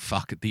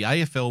fuck it. The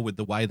AFL with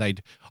the way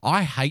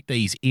I hate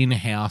these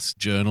in-house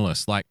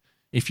journalists. Like,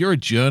 if you're a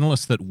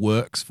journalist that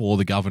works for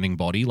the governing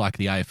body like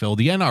the AFL,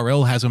 the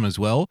NRL has them as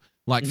well,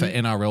 like for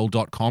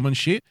NRL.com and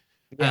shit.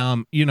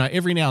 Yeah.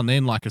 Every now and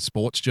then, like a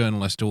sports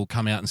journalist will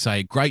come out and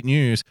say, great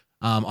news,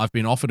 I've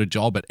been offered a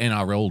job at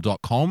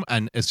NRL.com.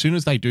 And as soon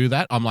as they do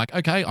that, I'm like,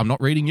 okay, I'm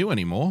not reading you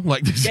anymore.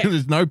 Like,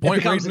 there's no point it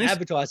becomes reading an this.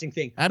 advertising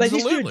thing.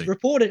 Absolutely. But this dude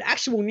reported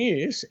actual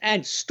news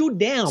and stood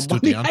down by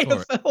the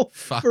AFL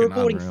for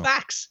reporting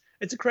facts.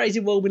 It's a crazy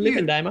world we live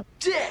in, Damo.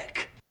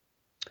 Dick.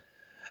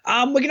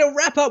 We're going to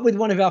wrap up with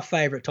one of our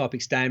favourite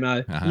topics,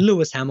 Damo,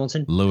 Lewis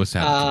Hamilton.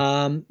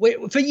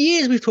 For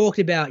years, we've talked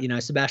about,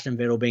 Sebastian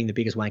Vettel being the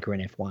biggest wanker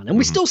in F1, and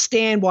we still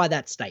stand by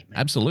that statement.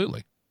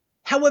 Absolutely.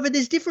 However,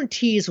 there's different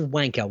tiers of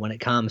wanker when it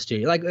comes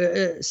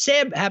to,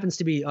 Seb happens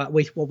to be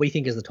what we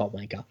think is the top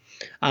wanker.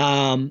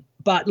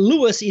 But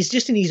Lewis is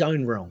just in his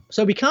own realm.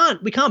 So we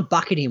can't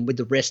bucket him with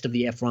the rest of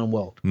the F1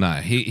 world. No,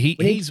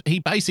 he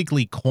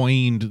basically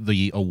coined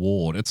the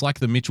award. It's like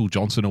the Mitchell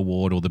Johnson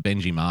Award or the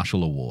Benji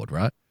Marshall Award,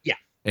 right? Yeah.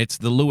 It's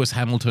the Lewis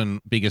Hamilton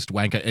biggest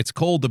wanker. It's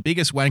called the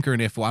biggest wanker in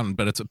F1,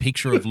 but it's a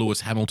picture of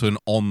Lewis Hamilton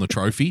on the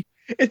trophy.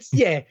 It's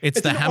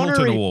the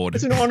Hamilton Award.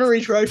 It's an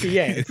honorary trophy,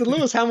 yeah. It's the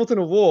Lewis Hamilton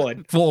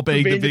Award for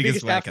being the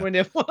biggest wanker in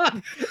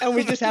F1, and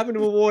we just happen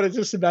to award it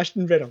to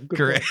Sebastian Vettel. Good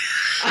correct.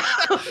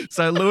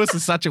 So Lewis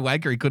is such a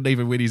wanker he couldn't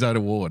even win his own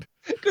award.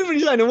 Couldn't win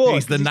his own award.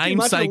 He's the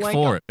namesake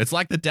for it. It's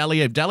like the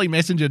Dally M. Dally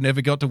Messenger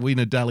never got to win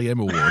a Dally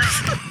M award.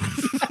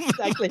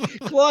 Exactly.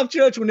 Clive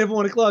Churchill never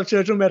won a Clive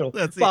Churchill medal.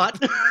 Because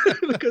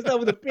that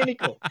was the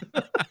pinnacle.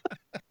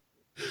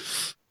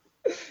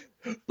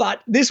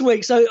 But this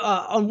week, so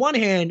on one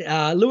hand,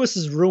 Lewis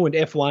has ruined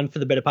F1 for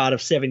the better part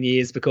of 7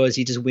 years because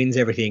he just wins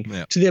everything.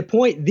 Yeah. To the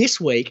point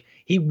this week,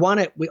 he won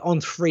it on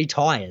 3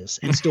 tyres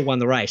and still won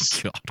the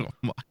race. God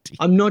almighty.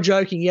 I'm not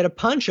joking. He had a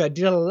puncher,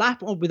 did a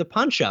lap with a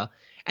puncher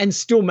and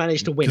still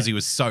managed to win because he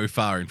was so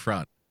far in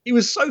front. He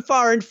was so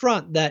far in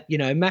front that,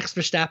 Max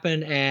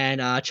Verstappen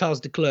and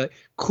Charles Leclerc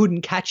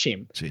couldn't catch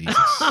him,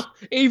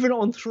 even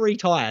on 3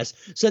 tyres.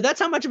 So that's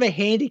how much of a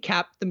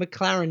handicap the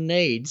McLaren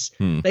needs.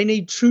 They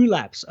need 2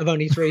 laps of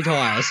only 3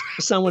 tyres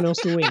for someone else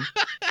to win.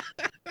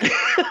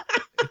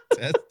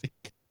 Fantastic.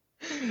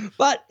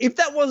 But if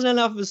that wasn't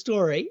enough of a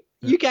story,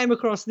 you came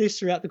across this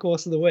throughout the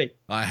course of the week.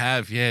 I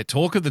have, yeah.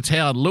 Talk of the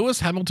town. Lewis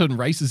Hamilton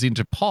races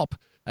into pop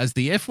as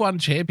the F1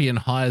 champion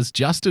hires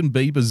Justin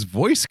Bieber's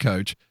voice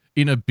coach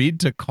in a bid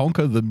to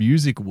conquer the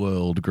music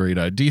world,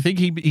 Greeno. Do you think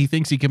he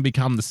thinks he can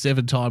become the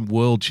 7-time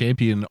world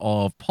champion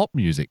of pop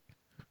music?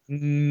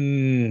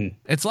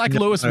 It's like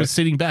Lewis was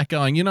sitting back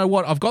going, you know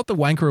what? I've got the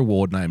Wanker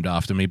Award named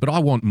after me, but I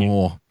want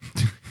more.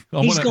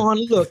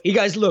 He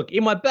goes, look,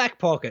 in my back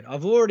pocket,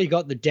 I've already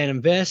got the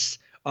denim vest.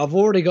 I've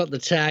already got the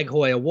Tag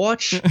Heuer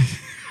watch.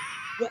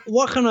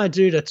 What can I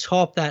do to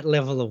top that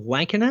level of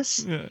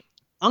wankiness? Yeah.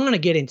 I'm going to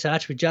get in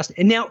touch with Justin.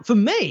 And now, for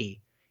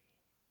me,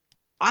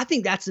 I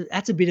think that's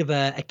a bit of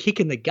a kick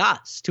in the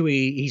guts to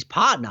his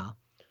partner,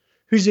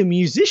 who's a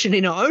musician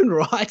in her own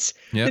right,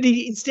 that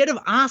he, instead of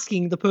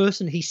asking the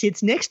person he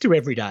sits next to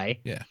every day,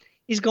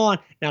 he's gone,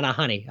 no,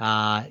 honey,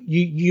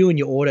 you and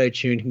your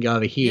auto-tune can go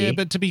over here. Yeah,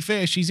 but to be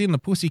fair, she's in the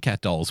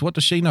Pussycat Dolls. What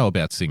does she know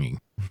about singing?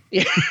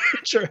 Yeah,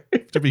 true.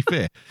 To be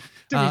fair.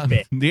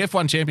 The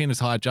F1 champion has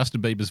hired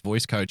Justin Bieber's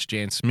voice coach,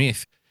 Jan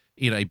Smith,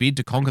 in a bid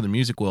to conquer the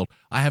music world.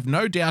 I have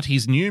no doubt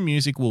his new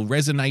music will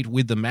resonate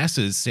with the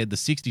masses, said the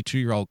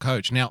 62-year-old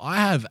coach. Now, I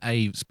have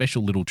a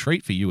special little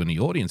treat for you in the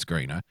audience,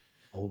 Greeno.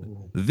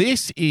 Oh.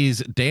 This is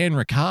Dan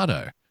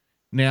Ricciardo.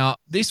 Now,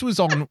 this was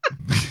on...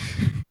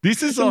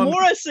 The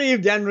more I see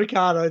of Dan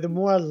Ricciardo, the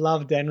more I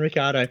love Dan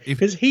Ricciardo,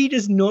 because he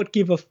does not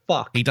give a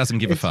fuck. He doesn't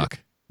give a fuck.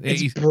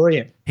 It's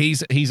brilliant. He's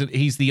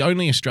the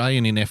only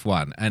Australian in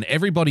F1, and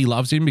everybody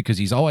loves him because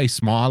he's always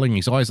smiling.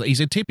 He's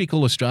a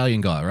typical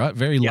Australian guy, right?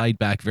 Very laid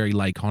back, very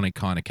laconic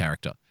kind of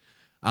character.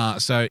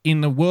 So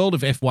in the world of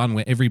F1,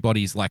 where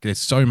everybody's like, there's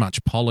so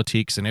much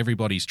politics and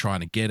everybody's trying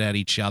to get at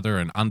each other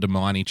and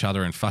undermine each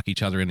other and fuck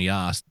each other in the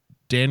ass,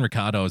 Dan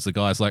Ricciardo is the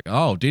guy's like,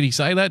 oh, did he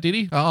say that? Did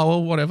he? Oh,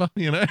 well, whatever.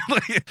 You know,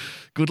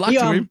 good luck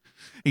to him.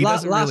 He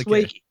doesn't last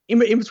really week, in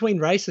between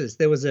races,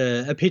 there was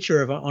a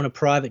picture of on a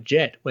private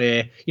jet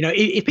where, you know,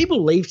 if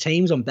people leave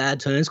teams on bad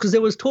terms, because there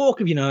was talk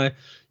of,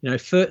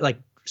 like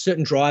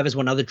certain drivers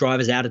want other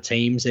drivers out of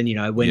teams. And, you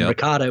know, when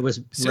Ricciardo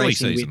was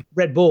racing with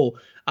Red Bull,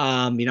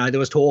 there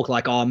was talk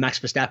like, oh, Max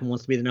Verstappen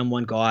wants to be the number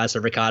one guy, so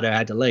Ricciardo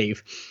had to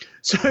leave.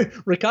 So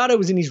Ricciardo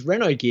was in his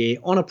Renault gear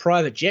on a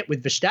private jet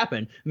with Verstappen.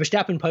 And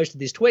Verstappen posted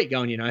this tweet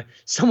going,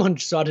 someone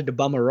decided to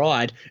bum a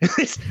ride.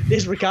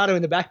 There's Ricciardo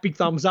in the back, big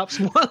thumbs up,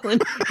 smiling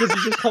because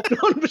he just hopped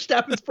on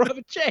Verstappen's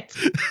private jet.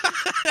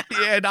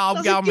 Yeah, no,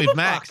 I'm going with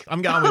Max.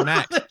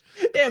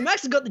 Yeah,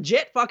 Max has got the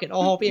jet. Fuck it,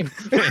 I'll hop in.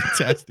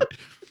 Fantastic.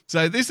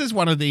 So this is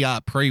one of the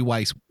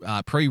pre-race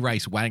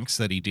wanks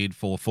that he did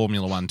for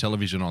Formula One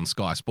television on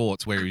Sky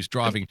Sports, where he's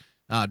driving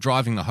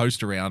the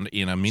host around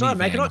in a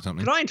minivan or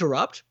something. Can I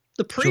interrupt?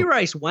 The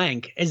pre-race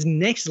wank is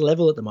next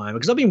level at the moment,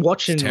 because I've been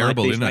watching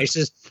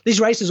these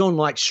races on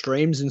like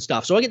streams and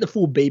stuff, so I get the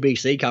full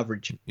BBC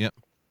coverage. Yep.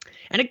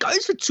 And it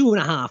goes for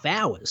 2.5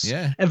 hours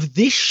of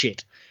this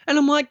shit. And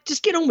I'm like,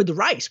 just get on with the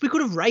race. We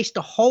could have raced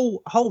the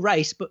whole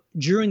race, but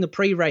during the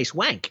pre-race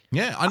wank.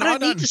 Yeah, I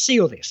don't need to see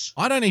all this.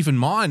 I don't even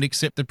mind,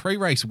 except the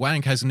pre-race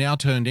wank has now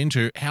turned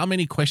into how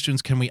many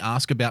questions can we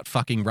ask about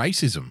fucking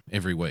racism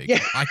every week?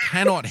 Yeah. I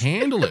cannot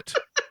handle it.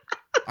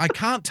 I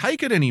can't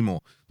take it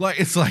anymore. Like,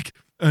 it's like,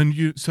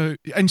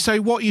 and so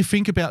what you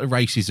think about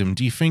racism?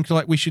 Do you think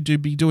like we should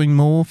be doing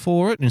more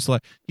for it? And it's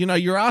like,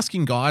 you're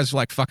asking guys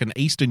like fucking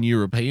Eastern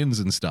Europeans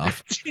and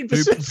stuff.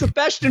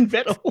 Sebastian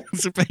Vettel.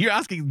 You're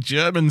asking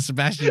German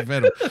Sebastian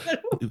Vettel.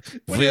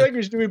 What do you reckon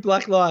we should do with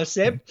Black Lives,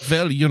 Seb?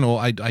 Well,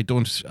 I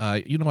don't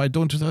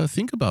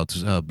think about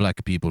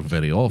black people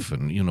very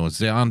often.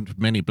 There aren't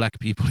many black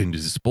people in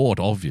this sport,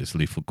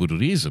 obviously, for good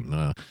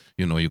reason.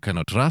 You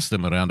cannot trust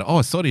them around.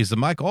 Oh, sorry, is the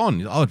mic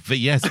on? Oh,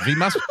 yes, we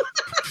must...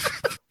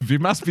 We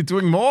must be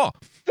doing more.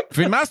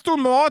 We must do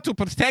more to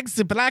protect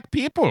the black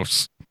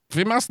peoples.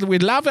 We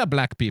love our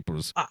black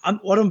peoples.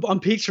 I'm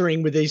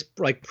picturing with these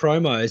like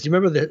promos. You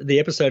remember the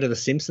episode of The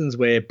Simpsons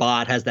where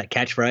Bart has that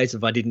catchphrase,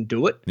 "If I didn't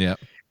do it." Yeah.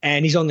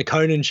 And he's on the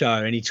Conan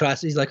show and he's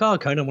like, oh,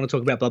 Conan, I want to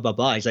talk about blah, blah,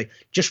 blah. He's like,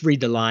 just read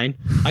the line.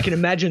 I can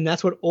imagine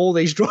that's what all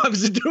these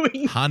drivers are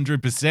doing.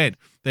 100%.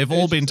 They've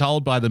all been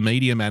told by the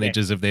media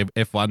managers of their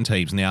F1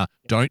 teams now,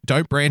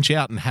 don't branch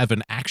out and have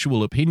an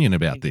actual opinion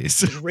about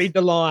this. Just read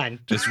the line.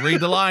 Just read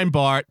the line,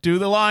 Bart. Do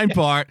the line,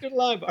 Bart. Do the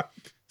line, Bart.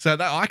 So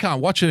I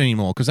can't watch it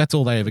anymore because that's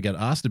all they ever get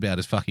asked about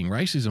is fucking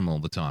racism all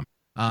the time.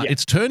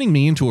 It's turning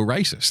me into a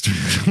racist.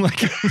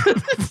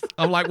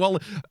 I'm like, well,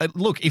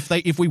 look,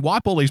 if we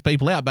wipe all these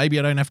people out, maybe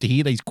I don't have to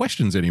hear these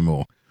questions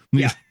anymore.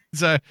 Yeah.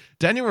 So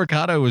Daniel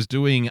Ricciardo was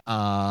doing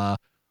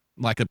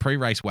like a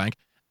pre-race wank,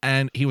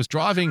 and he was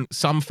driving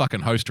some fucking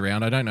host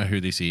around. I don't know who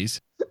this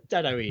is.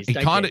 Don't know who he is.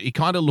 He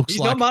kind of looks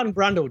He's like... not Martin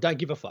Brundle. Don't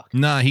give a fuck.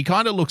 No, he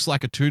kind of looks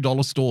like a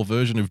 $2 store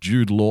version of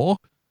Jude Law.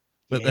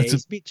 But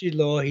he's a bit Jude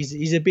Law.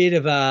 He's a bit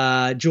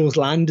of Jules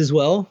Lund as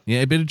well.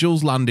 Yeah, a bit of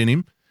Jules Lund in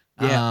him.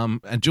 Yeah.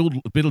 And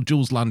a bit of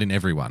Jules Lund in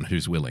everyone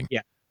who's willing.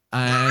 Yeah.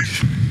 And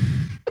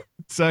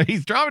so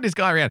he's driving this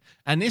guy around,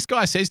 and this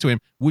guy says to him,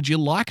 would you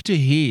like to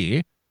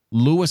hear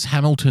Lewis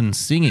Hamilton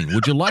singing?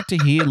 Would you like to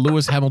hear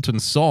Lewis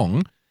Hamilton's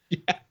song?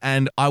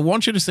 And I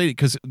want you to see it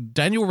because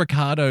Daniel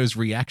Ricciardo's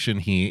reaction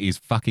here is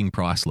fucking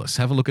priceless.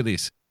 Have a look at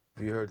this.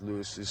 Have you heard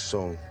Lewis's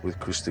song with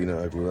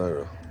Christina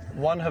Aguilera?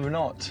 One have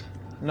not.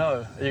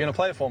 No. Are you going to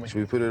play it for me? Should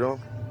we put it on?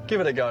 Give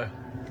it a go.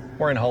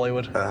 We're in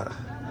Hollywood.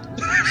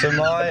 So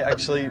my,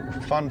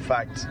 fun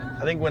fact,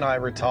 I think when I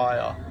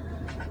retire,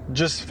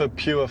 just for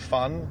pure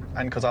fun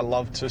and because I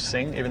love to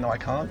sing, even though I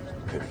can't,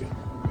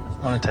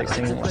 I want to take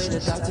singing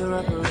lessons.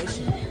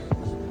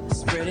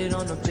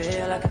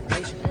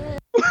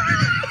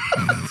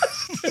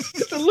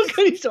 Look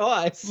at his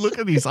eyes. Look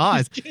at his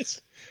eyes.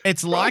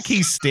 It's like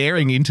he's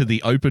staring into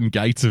the open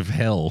gates of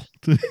hell.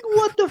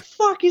 What the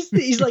fuck is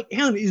this? He's like,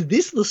 Alan, is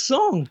this the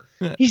song?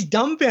 He's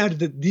dumbfounded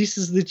that this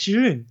is the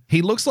tune.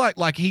 He looks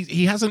like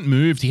he hasn't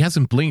moved. He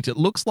hasn't blinked. It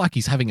looks like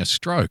he's having a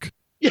stroke.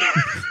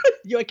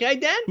 You okay,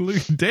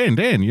 Dan?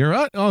 Dan, you're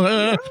right.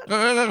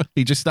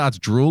 He just starts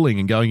drooling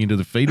and going into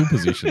the fetal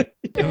position.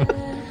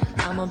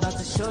 I'm about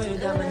to show you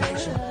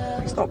domination.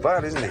 It's not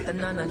bad, isn't it?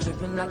 Banana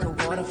dripping like a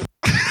waterfall.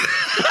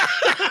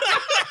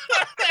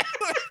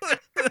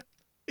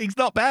 He's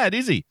not bad,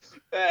 is he?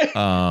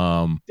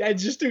 Dad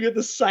just still got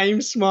the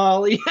same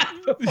smile he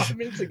had 5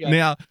 minutes ago.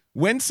 Now,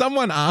 when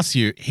someone asks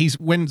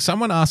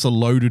a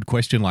loaded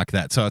question like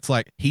that, so it's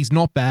like, he's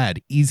not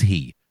bad, is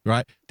he?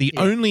 Right? The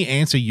only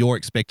answer you're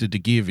expected to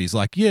give is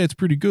like, yeah, it's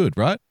pretty good,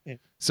 right? Yeah.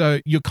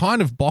 So you're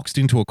kind of boxed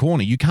into a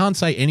corner. You can't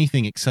say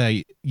anything except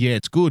say, yeah,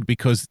 it's good,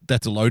 because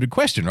that's a loaded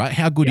question, right?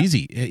 How good is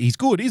he? He's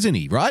good, isn't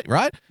he? Right?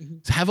 Mm-hmm.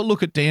 So have a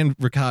look at Dan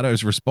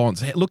Ricciardo's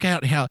response. Look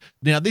out how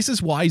now this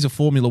is why he's a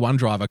Formula One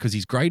driver, because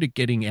he's great at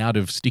getting out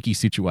of sticky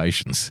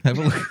situations. Have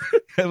a look.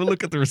 Have a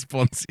look at the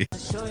response here.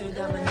 It's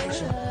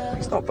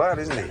not bad,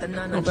 isn't it?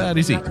 Not bad,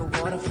 is he?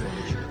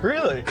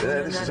 Really?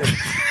 Yeah, this is it.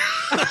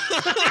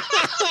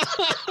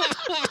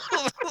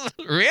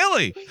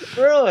 Really?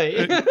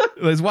 Really?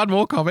 There's one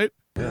more comment.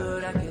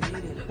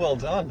 Well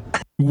done.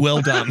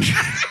 Well done.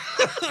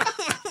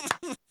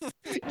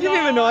 Give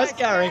him a nice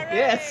Gary.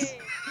 Yes.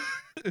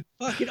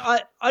 Fucking,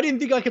 I didn't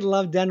think I could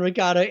love Dan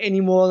Ricciardo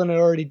any more than I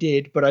already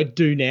did, but I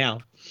do now.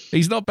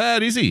 He's not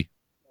bad, is he?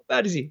 Not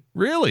bad, is he?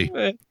 Really?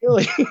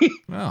 Really?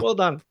 Wow. Well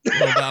done.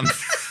 Well done.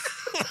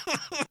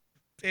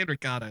 Dan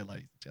Ricciardo,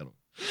 ladies and gentlemen.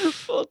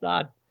 Well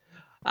done.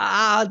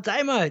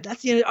 Damo,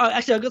 that's the end. Oh,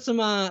 actually, I've got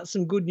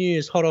some good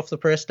news hot off the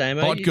press,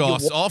 Damo. Hot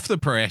goss off the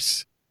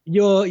press.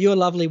 Your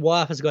lovely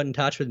wife has got in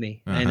touch with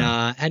me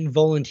and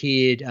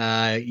volunteered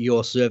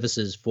your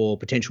services for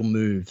potential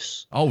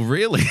moves. Oh,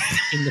 really?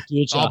 In the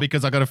future. Oh,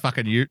 because I got a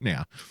fucking ute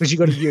now. Because you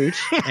got a ute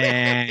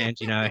and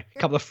a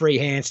couple of free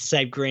hands to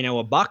save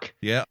Greeno $1.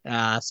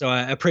 Yeah. So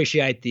I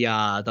appreciate the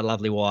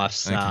lovely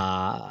wife's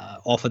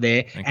offer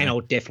there, and I'll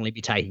definitely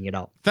be taking it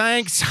up.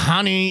 Thanks,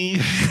 honey.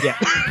 Yeah.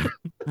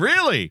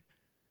 Really?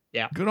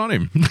 Yeah. Good on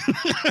him.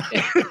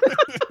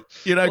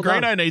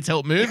 Greeno needs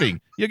help moving.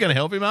 You're going to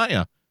help him, aren't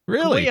you?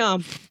 Really?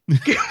 Well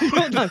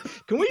done.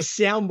 Can we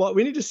soundbite?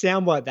 We need to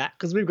soundbite that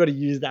because we've got to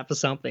use that for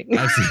something.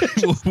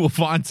 We'll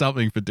find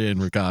something for Dan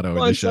Ricciardo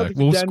in the show.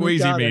 We'll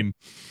squeeze him in.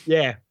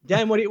 Yeah.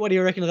 Dan, what do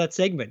you reckon of that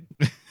segment?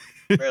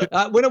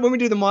 When we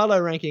do the Milo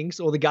rankings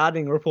or the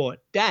gardening report,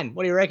 Dan,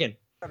 what do you reckon?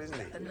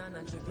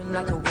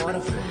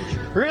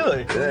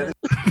 Really?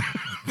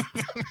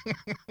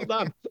 Well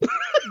done.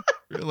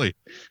 Really?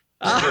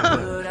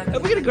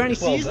 Have we got a Granny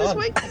Sears this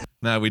week?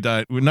 No, we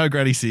don't. No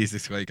Granny Sears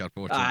this week,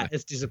 unfortunately.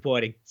 It's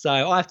disappointing. So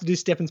I have to do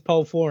Stefan's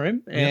poll for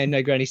him, and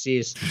no Granny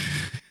Sears.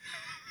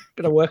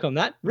 Got to work on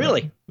that.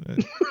 Really?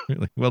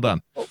 Really? Well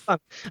done. Well done.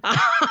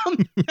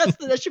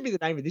 That should be the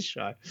name of this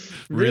show.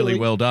 Really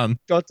well done.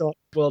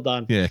 Well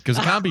done. Yeah, because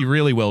it can't be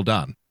really well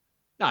done.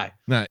 No.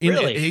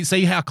 Really?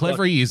 See how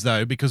clever he is,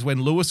 though, because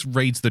when Lewis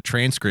reads the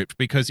transcript,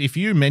 because if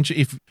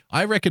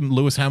I reckon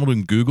Lewis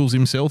Hamilton Googles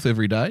himself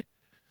every day.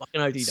 Fucking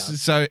oath he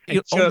does. So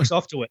it jerks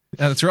off to it.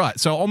 That's right.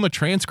 So on the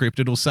transcript,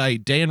 it'll say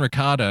Dan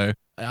Ricciardo,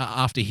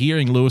 after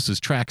hearing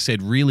Lewis's track,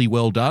 said, "Really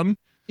well done."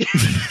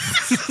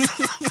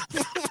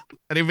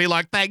 And he'll be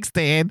like, "Thanks,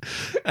 Dan."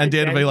 And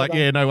Dan will be like,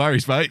 "Yeah, no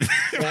worries, mate.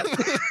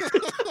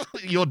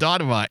 You're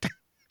dynamite.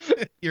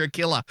 You're a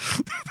killer."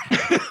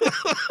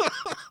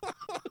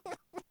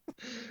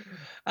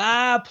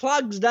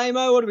 Plugs,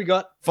 Damo. What do we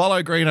got?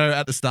 Follow Greeno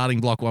at the starting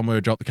block. One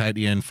word, drop the K at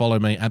the end. Follow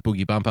me at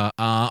Boogie Bumper.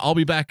 I'll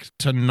be back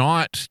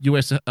tonight,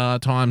 US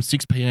time,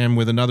 6 p.m.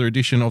 with another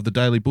edition of the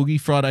Daily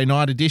Boogie, Friday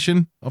night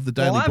edition of the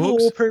Daily Books. I've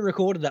all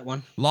pre-recorded that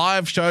one.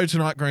 Live show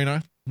tonight,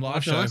 Greeno.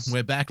 Live show. Nice.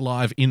 We're back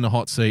live in the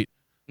hot seat,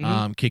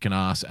 kicking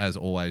ass as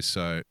always.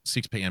 So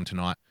 6 p.m.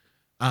 tonight.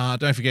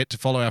 Don't forget to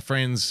follow our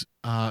friends.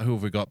 Who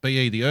have we got?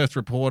 BE, the Earth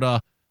Reporter,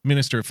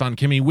 Minister of Fun,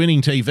 Kimmy,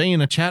 Winning TV in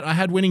a chat. I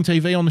had Winning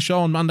TV on the show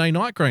on Monday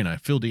night, Greeno.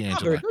 Phil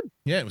D'Angelo. Very good.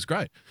 Yeah, it was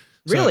great.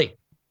 Really?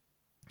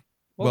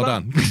 Well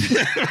done.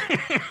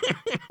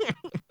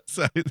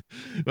 So,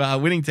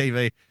 Winning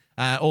TV.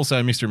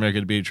 Also, Mr. America,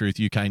 to be the truth,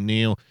 UK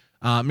Neil.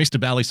 Mr.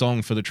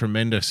 Ballysong for the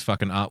tremendous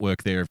fucking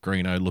artwork there of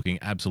Greeno looking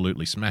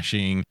absolutely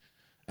smashing.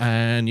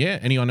 And yeah,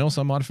 anyone else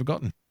I might have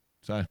forgotten?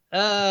 So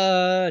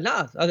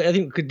no, I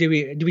think did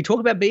we talk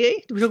about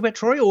BE? Did we talk about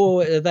Troy,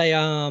 or are they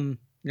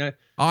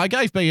I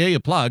gave BE a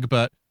plug,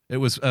 but It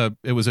was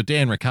a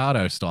Dan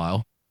Ricciardo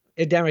style.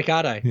 Dan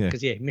Ricciardo, Yeah.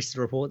 because missed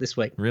the report this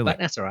week. Really? But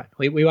that's all right.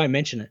 We won't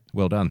mention it.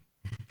 Well done.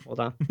 Well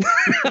done.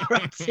 All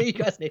right, see you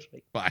guys next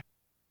week. Bye.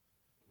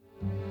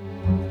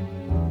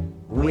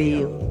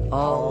 We'll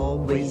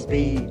always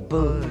be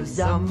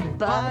bosom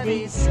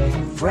buddies,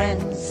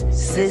 friends,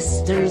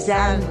 sisters,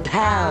 and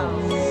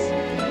pals.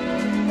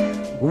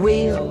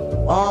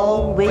 We'll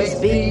always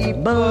be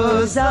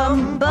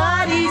bosom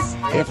buddies.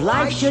 If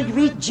life should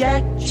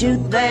reject you,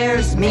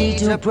 there's me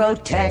to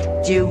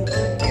protect you.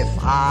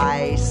 If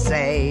I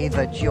say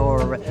that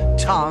your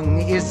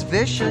tongue is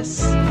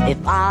vicious, if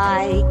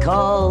I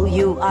call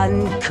you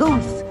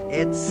uncouth,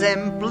 it's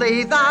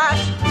simply that.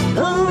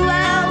 Who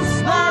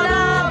else but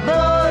a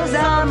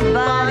bosom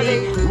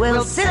buddy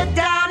will sit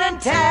down and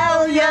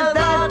tell you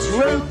the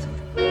truth?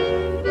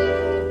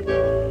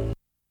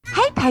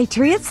 Hey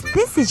Patriots,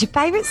 this is your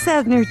favorite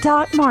Southerner,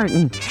 Doc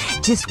Martin.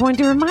 Just wanted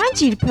to remind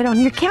you to put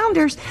on your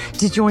calendars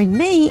to join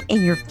me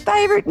and your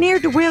favorite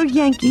ne'er-do-well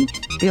Yankee,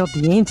 Phil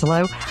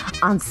D'Angelo,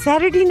 on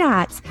Saturday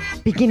nights,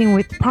 beginning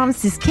with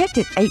Promises Kept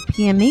at 8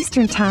 p.m.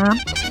 Eastern Time,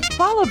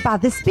 followed by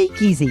The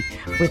Speakeasy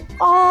with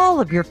all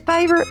of your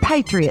favorite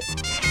Patriots.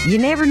 You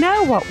never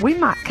know what we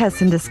might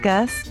cuss and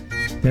discuss.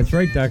 That's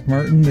right, Doc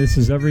Martin. This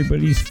is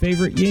everybody's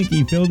favorite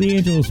Yankee, Phil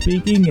D'Angelo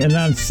speaking. And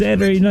on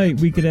Saturday night,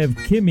 we could have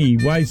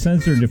Kimmy, Y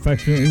Censored,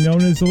 affectionately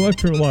known as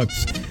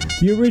Electrolux,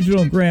 the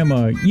original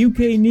Grandma,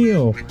 UK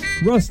Neil,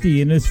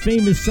 Rusty and his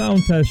famous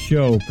sound test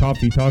show,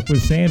 Coffee Talk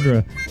with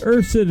Sandra,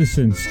 Earth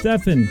Citizen,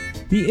 Stefan,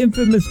 the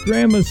infamous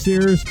Grandma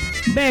Sears,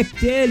 Mac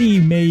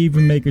Daddy may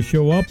even make a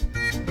show up,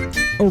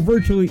 or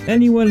virtually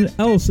anyone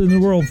else in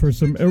the world for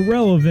some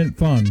irrelevant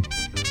fun.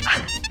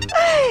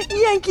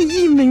 Yankee,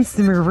 you mean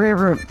some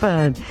irreverent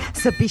fun.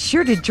 So be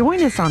sure to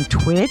join us on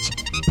Twitch,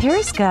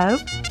 Periscope,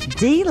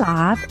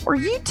 D-Live, or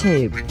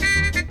YouTube.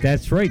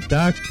 That's right,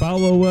 Doc.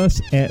 Follow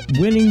us at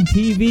Winning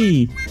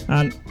TV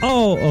on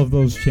all of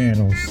those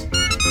channels.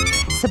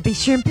 So be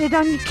sure and put it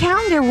on your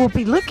calendar. We'll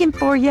be looking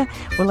for you.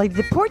 We'll leave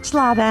the porch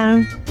light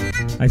on.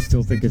 I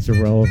still think it's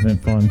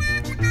irrelevant fun.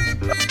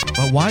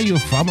 But why are you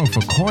farming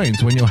for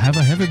coins when you have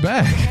a heavy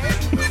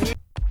bag?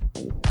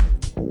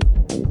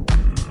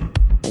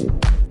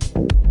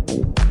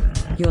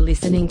 You're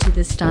listening to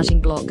The Starting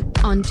Block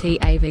on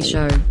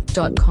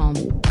TAVShow.com.